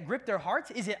angst that gripped their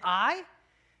hearts? Is it I?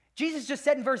 Jesus just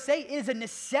said in verse 8, it is a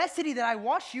necessity that I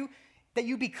wash you, that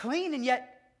you be clean, and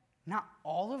yet not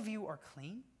all of you are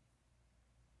clean.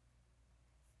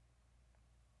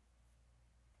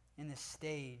 And this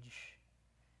stage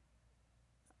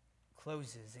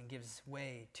closes and gives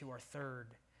way to our third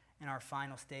and our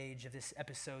final stage of this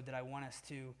episode that I want us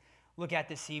to look at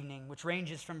this evening, which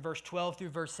ranges from verse 12 through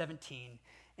verse 17,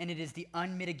 and it is the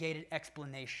unmitigated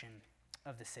explanation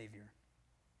of the Savior.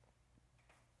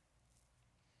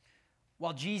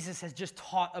 While Jesus has just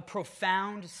taught a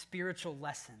profound spiritual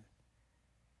lesson,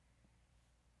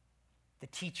 the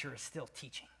teacher is still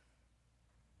teaching.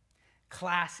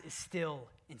 Class is still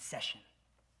in session.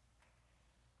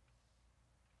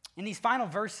 In these final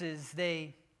verses,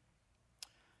 they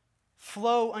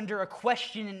flow under a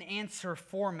question and answer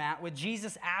format, with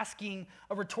Jesus asking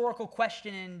a rhetorical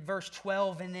question in verse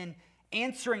 12 and then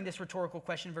answering this rhetorical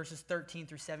question in verses 13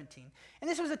 through 17. And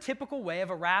this was a typical way of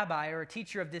a rabbi or a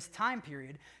teacher of this time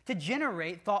period to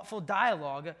generate thoughtful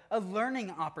dialogue, a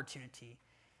learning opportunity.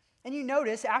 And you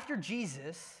notice after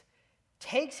Jesus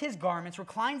takes his garments,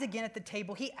 reclines again at the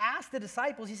table, he asks the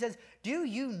disciples, he says, do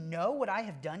you know what I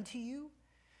have done to you?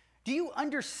 Do you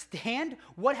understand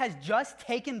what has just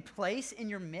taken place in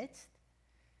your midst?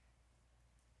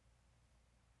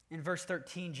 In verse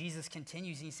 13, Jesus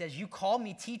continues and he says, you call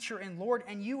me teacher and Lord,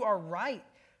 and you are right,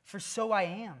 for so I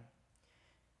am.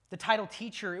 The title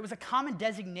teacher, it was a common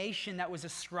designation that was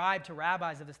ascribed to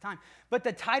rabbis of this time. But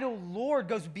the title Lord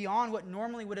goes beyond what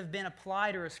normally would have been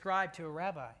applied or ascribed to a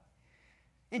rabbi.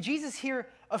 And Jesus here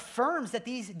affirms that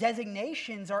these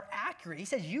designations are accurate. He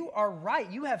says, you are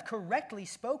right. You have correctly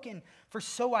spoken, for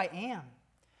so I am.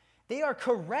 They are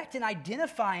correct in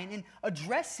identifying and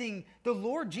addressing the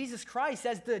Lord Jesus Christ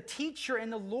as the teacher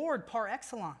and the Lord par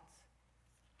excellence.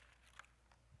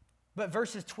 But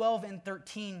verses 12 and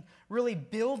 13 really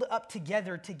build up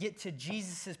together to get to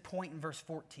Jesus' point in verse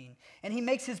 14. And he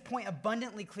makes his point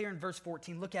abundantly clear in verse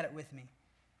 14. Look at it with me.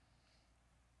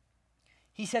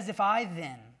 He says, if I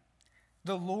then,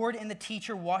 the Lord and the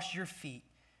teacher, wash your feet,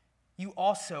 you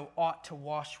also ought to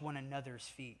wash one another's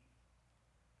feet.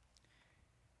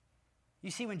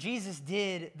 You see, when Jesus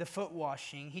did the foot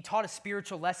washing, he taught a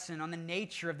spiritual lesson on the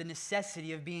nature of the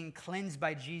necessity of being cleansed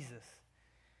by Jesus.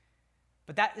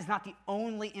 But that is not the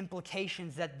only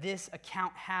implications that this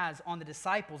account has on the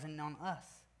disciples and on us.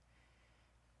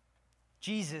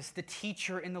 Jesus, the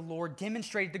teacher and the Lord,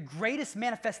 demonstrated the greatest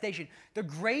manifestation, the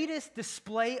greatest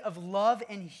display of love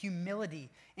and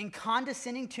humility in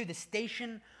condescending to the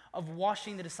station of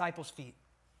washing the disciples' feet.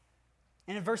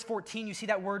 And in verse 14, you see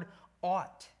that word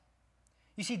ought.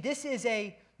 You see, this is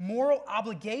a moral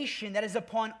obligation that is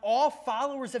upon all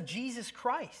followers of Jesus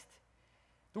Christ.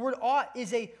 The word ought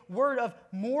is a word of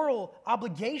moral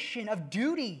obligation, of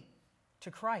duty to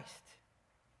Christ.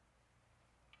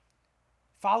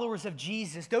 Followers of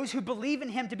Jesus, those who believe in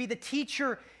him to be the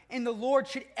teacher and the Lord,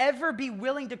 should ever be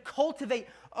willing to cultivate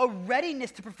a readiness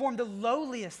to perform the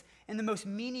lowliest and the most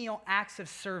menial acts of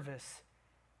service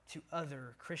to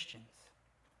other Christians.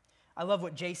 I love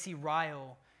what J.C.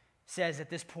 Ryle says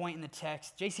at this point in the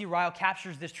text. J.C. Ryle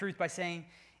captures this truth by saying,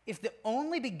 if the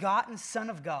only begotten Son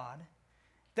of God,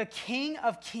 the King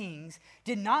of Kings,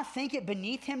 did not think it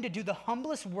beneath him to do the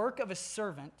humblest work of a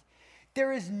servant,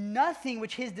 there is nothing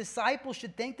which his disciples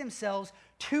should think themselves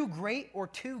too great or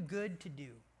too good to do.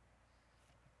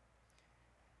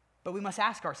 But we must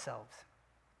ask ourselves,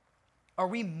 are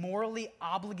we morally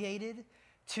obligated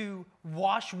to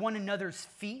wash one another's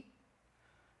feet?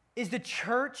 Is the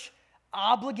church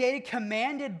obligated,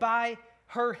 commanded by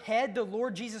her head, the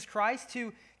Lord Jesus Christ,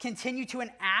 to continue to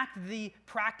enact the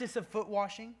practice of foot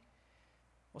washing?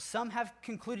 Well, some have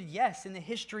concluded yes in the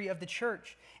history of the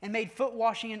church and made foot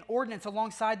washing an ordinance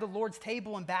alongside the Lord's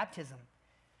table and baptism.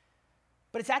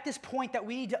 But it's at this point that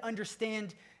we need to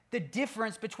understand the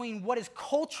difference between what is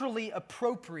culturally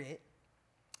appropriate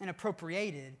and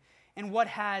appropriated and what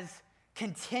has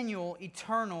continual,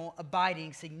 eternal,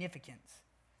 abiding significance.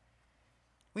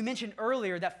 We mentioned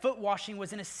earlier that foot washing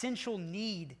was an essential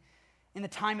need in the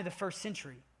time of the first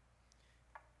century.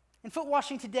 And foot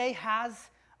washing today has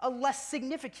a less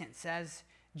significance, as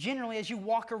generally as you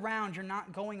walk around, you're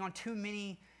not going on too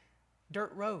many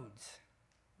dirt roads,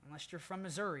 unless you're from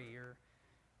Missouri or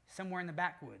somewhere in the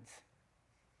backwoods.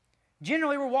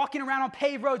 Generally, we're walking around on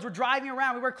paved roads, we're driving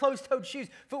around, we wear closed-toed shoes.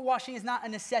 Foot washing is not a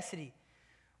necessity.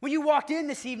 When you walked in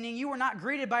this evening, you were not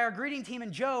greeted by our greeting team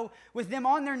and Joe with them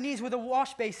on their knees with a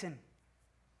wash basin.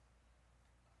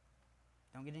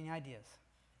 Don't get any ideas.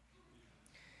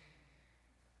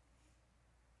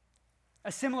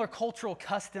 A similar cultural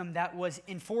custom that was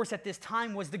in force at this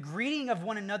time was the greeting of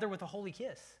one another with a holy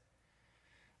kiss.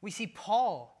 We see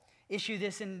Paul issue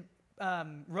this in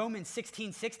Romans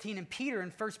 16:16 and Peter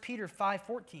in 1 Peter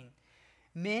 5:14.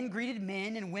 Men greeted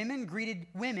men and women greeted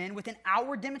women with an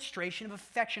outward demonstration of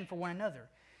affection for one another.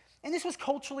 And this was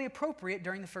culturally appropriate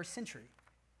during the first century.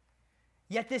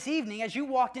 Yet this evening, as you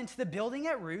walked into the building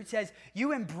at Roots, as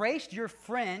you embraced your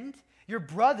friend, your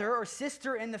brother or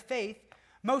sister in the faith,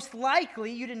 most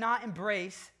likely you did not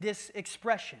embrace this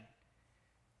expression.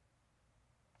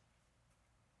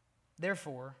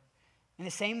 Therefore, in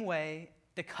the same way,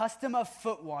 the custom of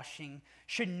foot washing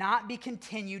should not be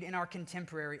continued in our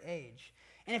contemporary age.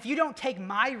 And if you don't take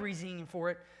my reasoning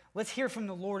for it, let's hear from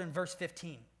the Lord in verse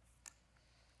 15.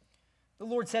 The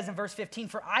Lord says in verse 15,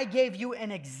 "For I gave you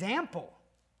an example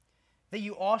that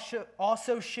you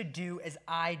also should do as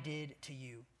I did to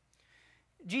you."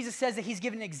 Jesus says that he's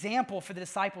given an example for the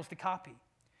disciples to copy.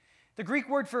 The Greek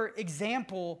word for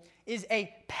example is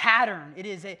a pattern. It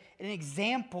is an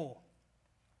example.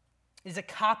 It is a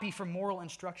copy for moral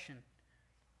instruction.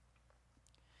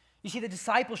 You see, the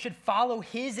disciples should follow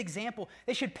his example.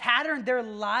 They should pattern their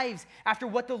lives after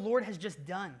what the Lord has just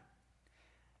done.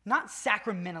 Not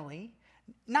sacramentally,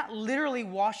 not literally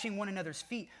washing one another's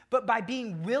feet, but by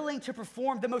being willing to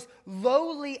perform the most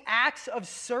lowly acts of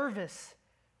service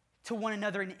to one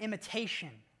another in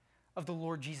imitation of the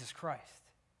Lord Jesus Christ.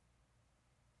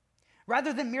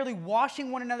 Rather than merely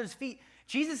washing one another's feet,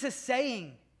 Jesus is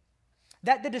saying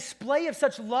that the display of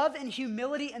such love and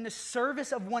humility in the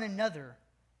service of one another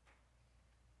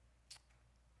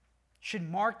should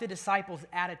mark the disciples'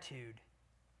 attitude.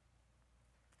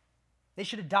 They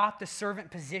should adopt the servant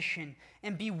position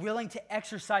and be willing to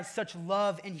exercise such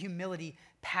love and humility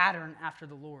pattern after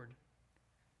the Lord.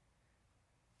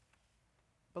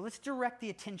 But let's direct the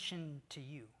attention to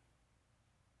you.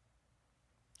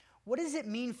 What does it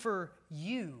mean for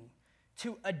you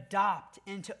to adopt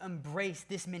and to embrace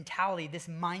this mentality, this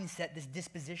mindset, this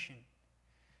disposition?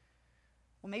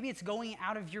 Well, maybe it's going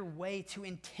out of your way to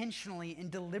intentionally and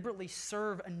deliberately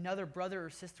serve another brother or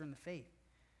sister in the faith.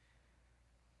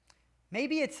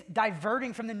 Maybe it's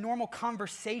diverting from the normal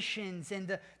conversations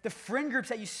and the friend groups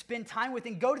that you spend time with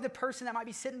and go to the person that might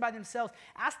be sitting by themselves.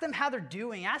 Ask them how they're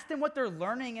doing. Ask them what they're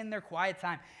learning in their quiet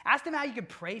time. Ask them how you could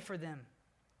pray for them.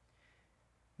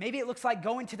 Maybe it looks like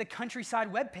going to the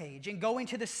Countryside webpage and going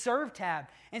to the Serve tab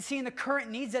and seeing the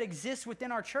current needs that exist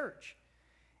within our church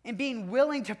and being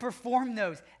willing to perform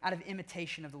those out of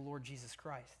imitation of the Lord Jesus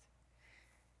Christ.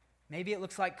 Maybe it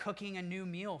looks like cooking a new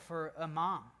meal for a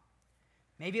mom.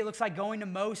 Maybe it looks like going to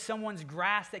mow someone's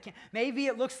grass that can't. Maybe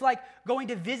it looks like going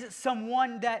to visit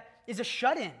someone that is a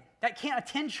shut-in, that can't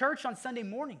attend church on Sunday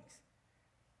mornings.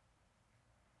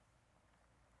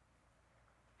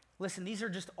 Listen, these are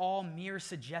just all mere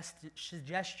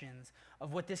suggestions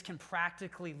of what this can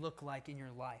practically look like in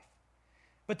your life.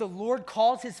 But the Lord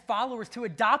calls his followers to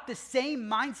adopt the same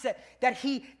mindset that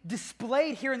he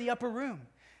displayed here in the upper room.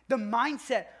 The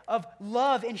mindset of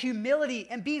love and humility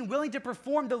and being willing to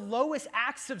perform the lowest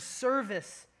acts of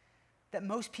service that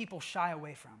most people shy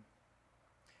away from.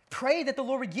 Pray that the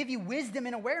Lord would give you wisdom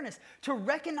and awareness to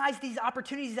recognize these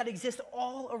opportunities that exist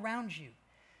all around you.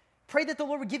 Pray that the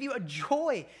Lord would give you a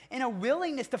joy and a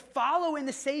willingness to follow in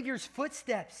the Savior's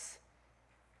footsteps.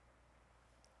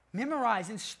 Memorize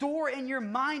and store in your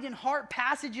mind and heart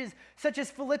passages such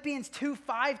as Philippians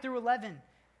 2:5-11.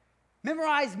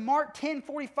 Memorize Mark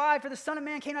 10:45, "For the Son of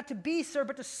Man came not to be served,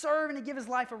 but to serve and to give his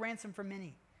life a ransom for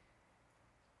many."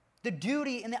 The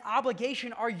duty and the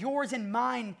obligation are yours and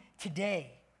mine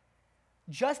today.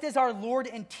 Just as our Lord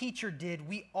and teacher did,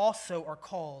 we also are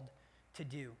called to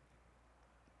do.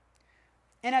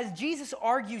 And as Jesus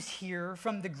argues here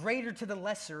from the greater to the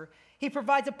lesser, he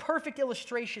provides a perfect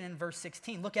illustration in verse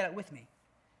 16. Look at it with me.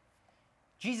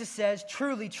 Jesus says,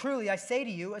 "Truly, truly, I say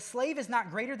to you, a slave is not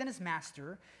greater than his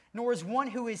master, nor is one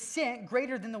who is sent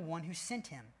greater than the one who sent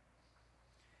him."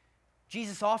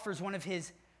 Jesus offers one of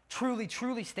his truly,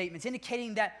 truly statements,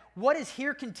 indicating that what is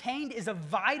here contained is of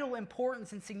vital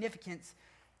importance and significance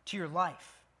to your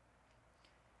life.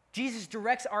 Jesus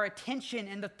directs our attention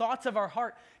and the thoughts of our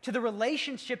heart to the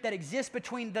relationship that exists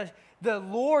between the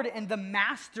Lord and the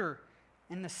master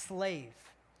and the slave,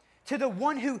 to the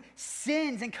one who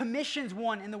sends and commissions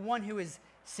one and the one who is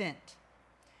sent.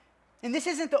 And this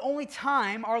isn't the only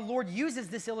time our Lord uses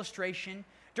this illustration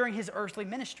during his earthly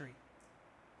ministry.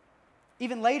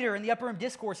 Even later in the Upper Room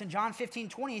Discourse in John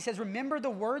 15:20, he says, "Remember the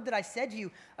word that I said to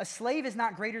you, a slave is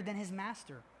not greater than his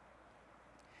master."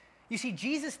 You see,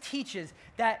 Jesus teaches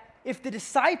that if the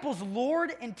disciples'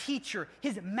 Lord and teacher,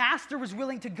 his master, was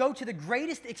willing to go to the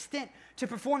greatest extent to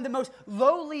perform the most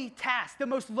lowly task, the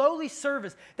most lowly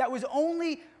service that was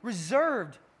only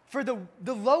reserved for the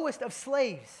lowest of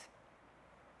slaves,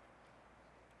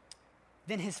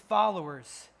 then his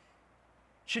followers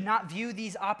should not view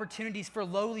these opportunities for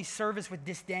lowly service with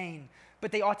disdain,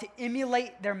 but they ought to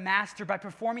emulate their master by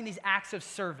performing these acts of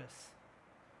service.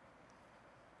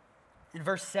 In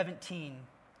verse 17,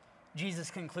 Jesus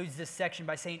concludes this section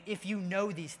by saying, "If you know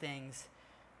these things,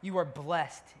 you are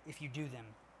blessed if you do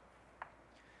them."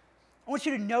 I want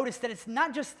you to notice that it's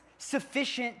not just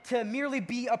sufficient to merely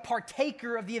be a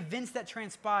partaker of the events that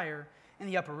transpire in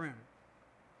the upper room,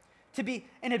 to be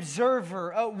an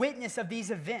observer, a witness of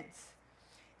these events.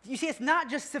 You see, it's not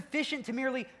just sufficient to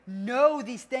merely know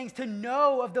these things, to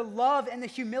know of the love and the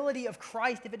humility of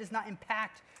Christ if it does not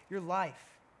impact your life.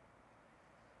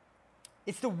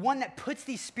 It's the one that puts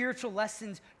these spiritual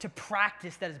lessons to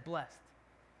practice that is blessed.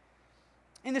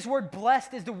 And this word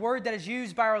blessed is the word that is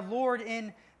used by our Lord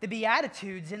in the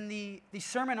Beatitudes in the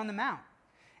Sermon on the Mount.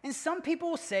 And some people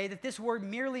will say that this word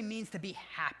merely means to be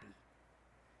happy.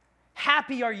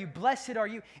 Happy are you, blessed are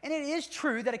you. And it is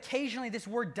true that occasionally this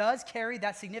word does carry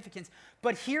that significance.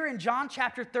 But here in John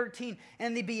chapter 13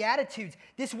 and the Beatitudes,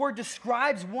 this word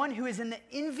describes one who is in the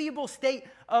enviable state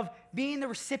of being the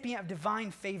recipient of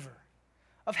divine favor,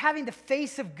 of having the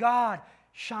face of God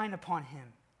shine upon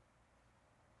him.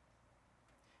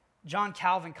 John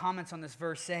Calvin comments on this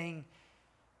verse saying,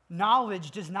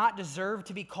 "Knowledge does not deserve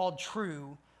to be called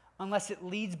true unless it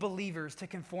leads believers to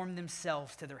conform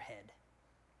themselves to their head."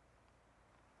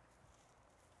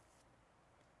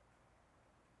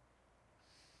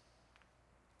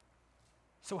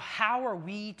 So how are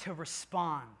we to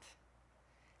respond?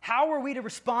 How are we to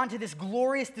respond to this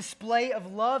glorious display of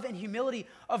love and humility,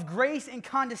 of grace and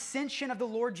condescension of the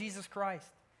Lord Jesus Christ?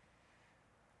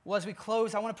 Well, as we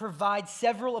close, I want to provide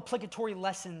several applicatory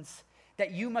lessons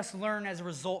that you must learn as a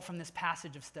result from this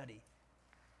passage of study.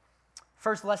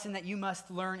 First lesson that you must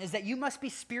learn is that you must be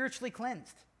spiritually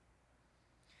cleansed.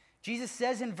 Jesus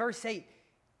says in verse 8,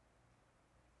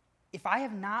 "If I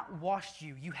have not washed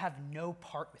you, you have no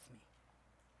part with me."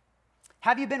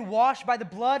 Have you been washed by the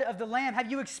blood of the Lamb? Have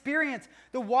you experienced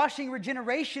the washing,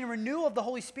 regeneration, and renewal of the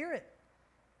Holy Spirit?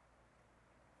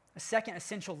 A second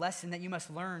essential lesson that you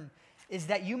must learn is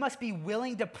that you must be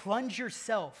willing to plunge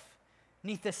yourself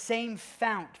beneath the same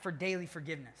fount for daily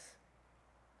forgiveness.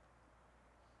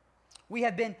 We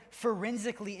have been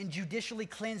forensically and judicially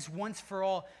cleansed once for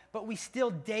all, but we still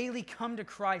daily come to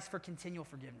Christ for continual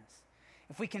forgiveness.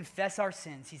 If we confess our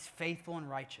sins, he's faithful and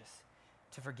righteous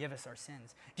to forgive us our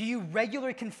sins. Do you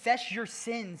regularly confess your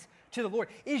sins to the Lord?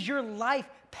 Is your life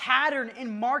patterned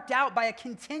and marked out by a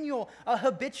continual,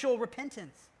 habitual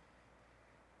repentance?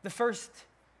 The first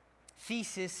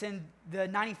thesis in the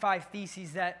 95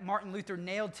 Theses that Martin Luther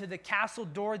nailed to the castle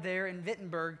door there in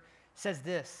Wittenberg says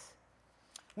this: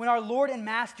 "When our Lord and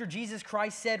Master Jesus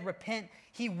Christ said, 'Repent,'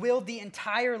 he willed the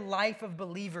entire life of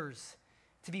believers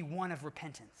to be one of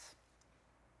repentance."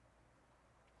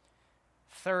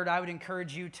 Third, I would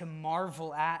encourage you to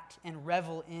marvel at and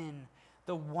revel in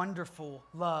the wonderful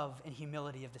love and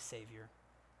humility of the Savior.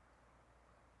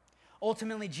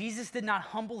 Ultimately, Jesus did not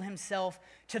humble himself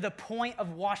to the point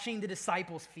of washing the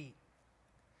disciples' feet.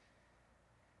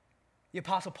 The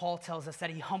Apostle Paul tells us that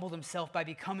he humbled himself by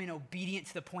becoming obedient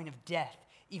to the point of death,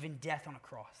 even death on a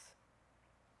cross.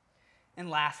 And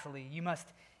lastly, you must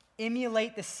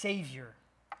emulate the Savior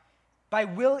by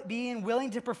being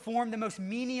willing to perform the most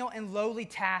menial and lowly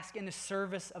task in the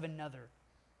service of another.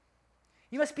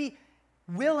 You must be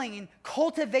willing and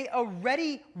cultivate a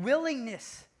ready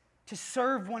willingness to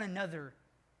serve one another.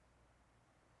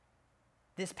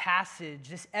 this passage,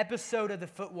 this episode of the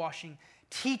foot washing,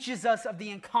 teaches us of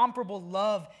the incomparable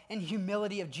love and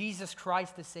humility of Jesus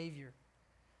Christ, the Savior.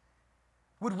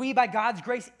 Would we, by God's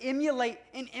grace, emulate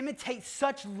and imitate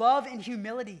such love and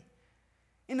humility?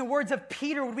 In the words of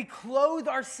Peter, would we clothe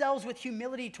ourselves with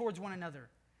humility towards one another?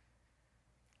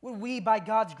 Would we, by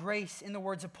God's grace, in the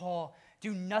words of Paul,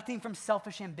 do nothing from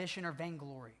selfish ambition or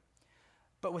vainglory,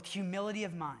 but with humility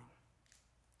of mind,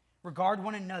 regard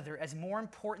one another as more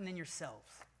important than yourselves,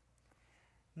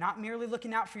 not merely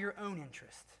looking out for your own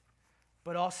interest,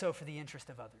 but also for the interest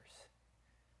of others.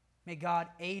 May God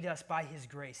aid us by his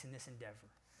grace in this endeavor.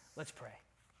 Let's pray.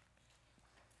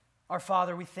 Our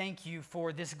Father, we thank you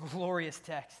for this glorious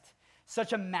text,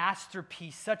 such a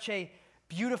masterpiece, such a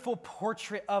beautiful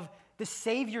portrait of the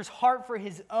Savior's heart for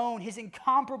his own, his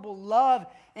incomparable love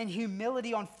and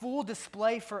humility on full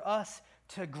display for us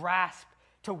to grasp,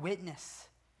 to witness.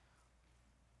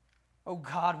 Oh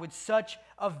God, would such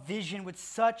a vision, would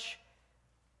such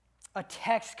a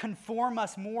text conform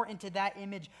us more into that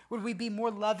image? Would we be more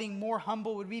loving, more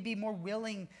humble? Would we be more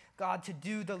willing, God, to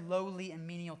do the lowly and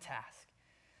menial task?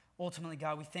 Ultimately,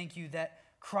 God, we thank you that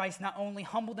Christ not only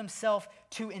humbled himself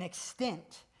to an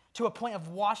extent, to a point of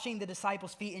washing the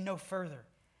disciples' feet and no further,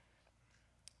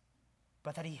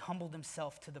 but that he humbled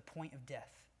himself to the point of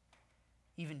death,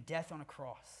 even death on a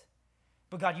cross.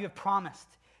 But God, you have promised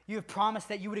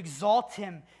that you would exalt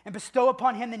him and bestow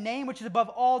upon him the name which is above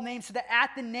all names, so that at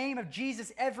the name of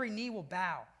Jesus every knee will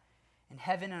bow in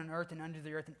heaven and on earth and under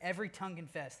the earth, and every tongue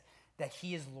confess that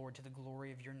he is Lord, to the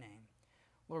glory of your name.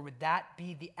 Lord, would that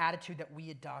be the attitude that we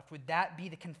adopt? Would that be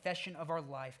the confession of our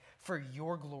life for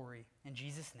your glory? In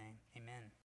Jesus' name, amen.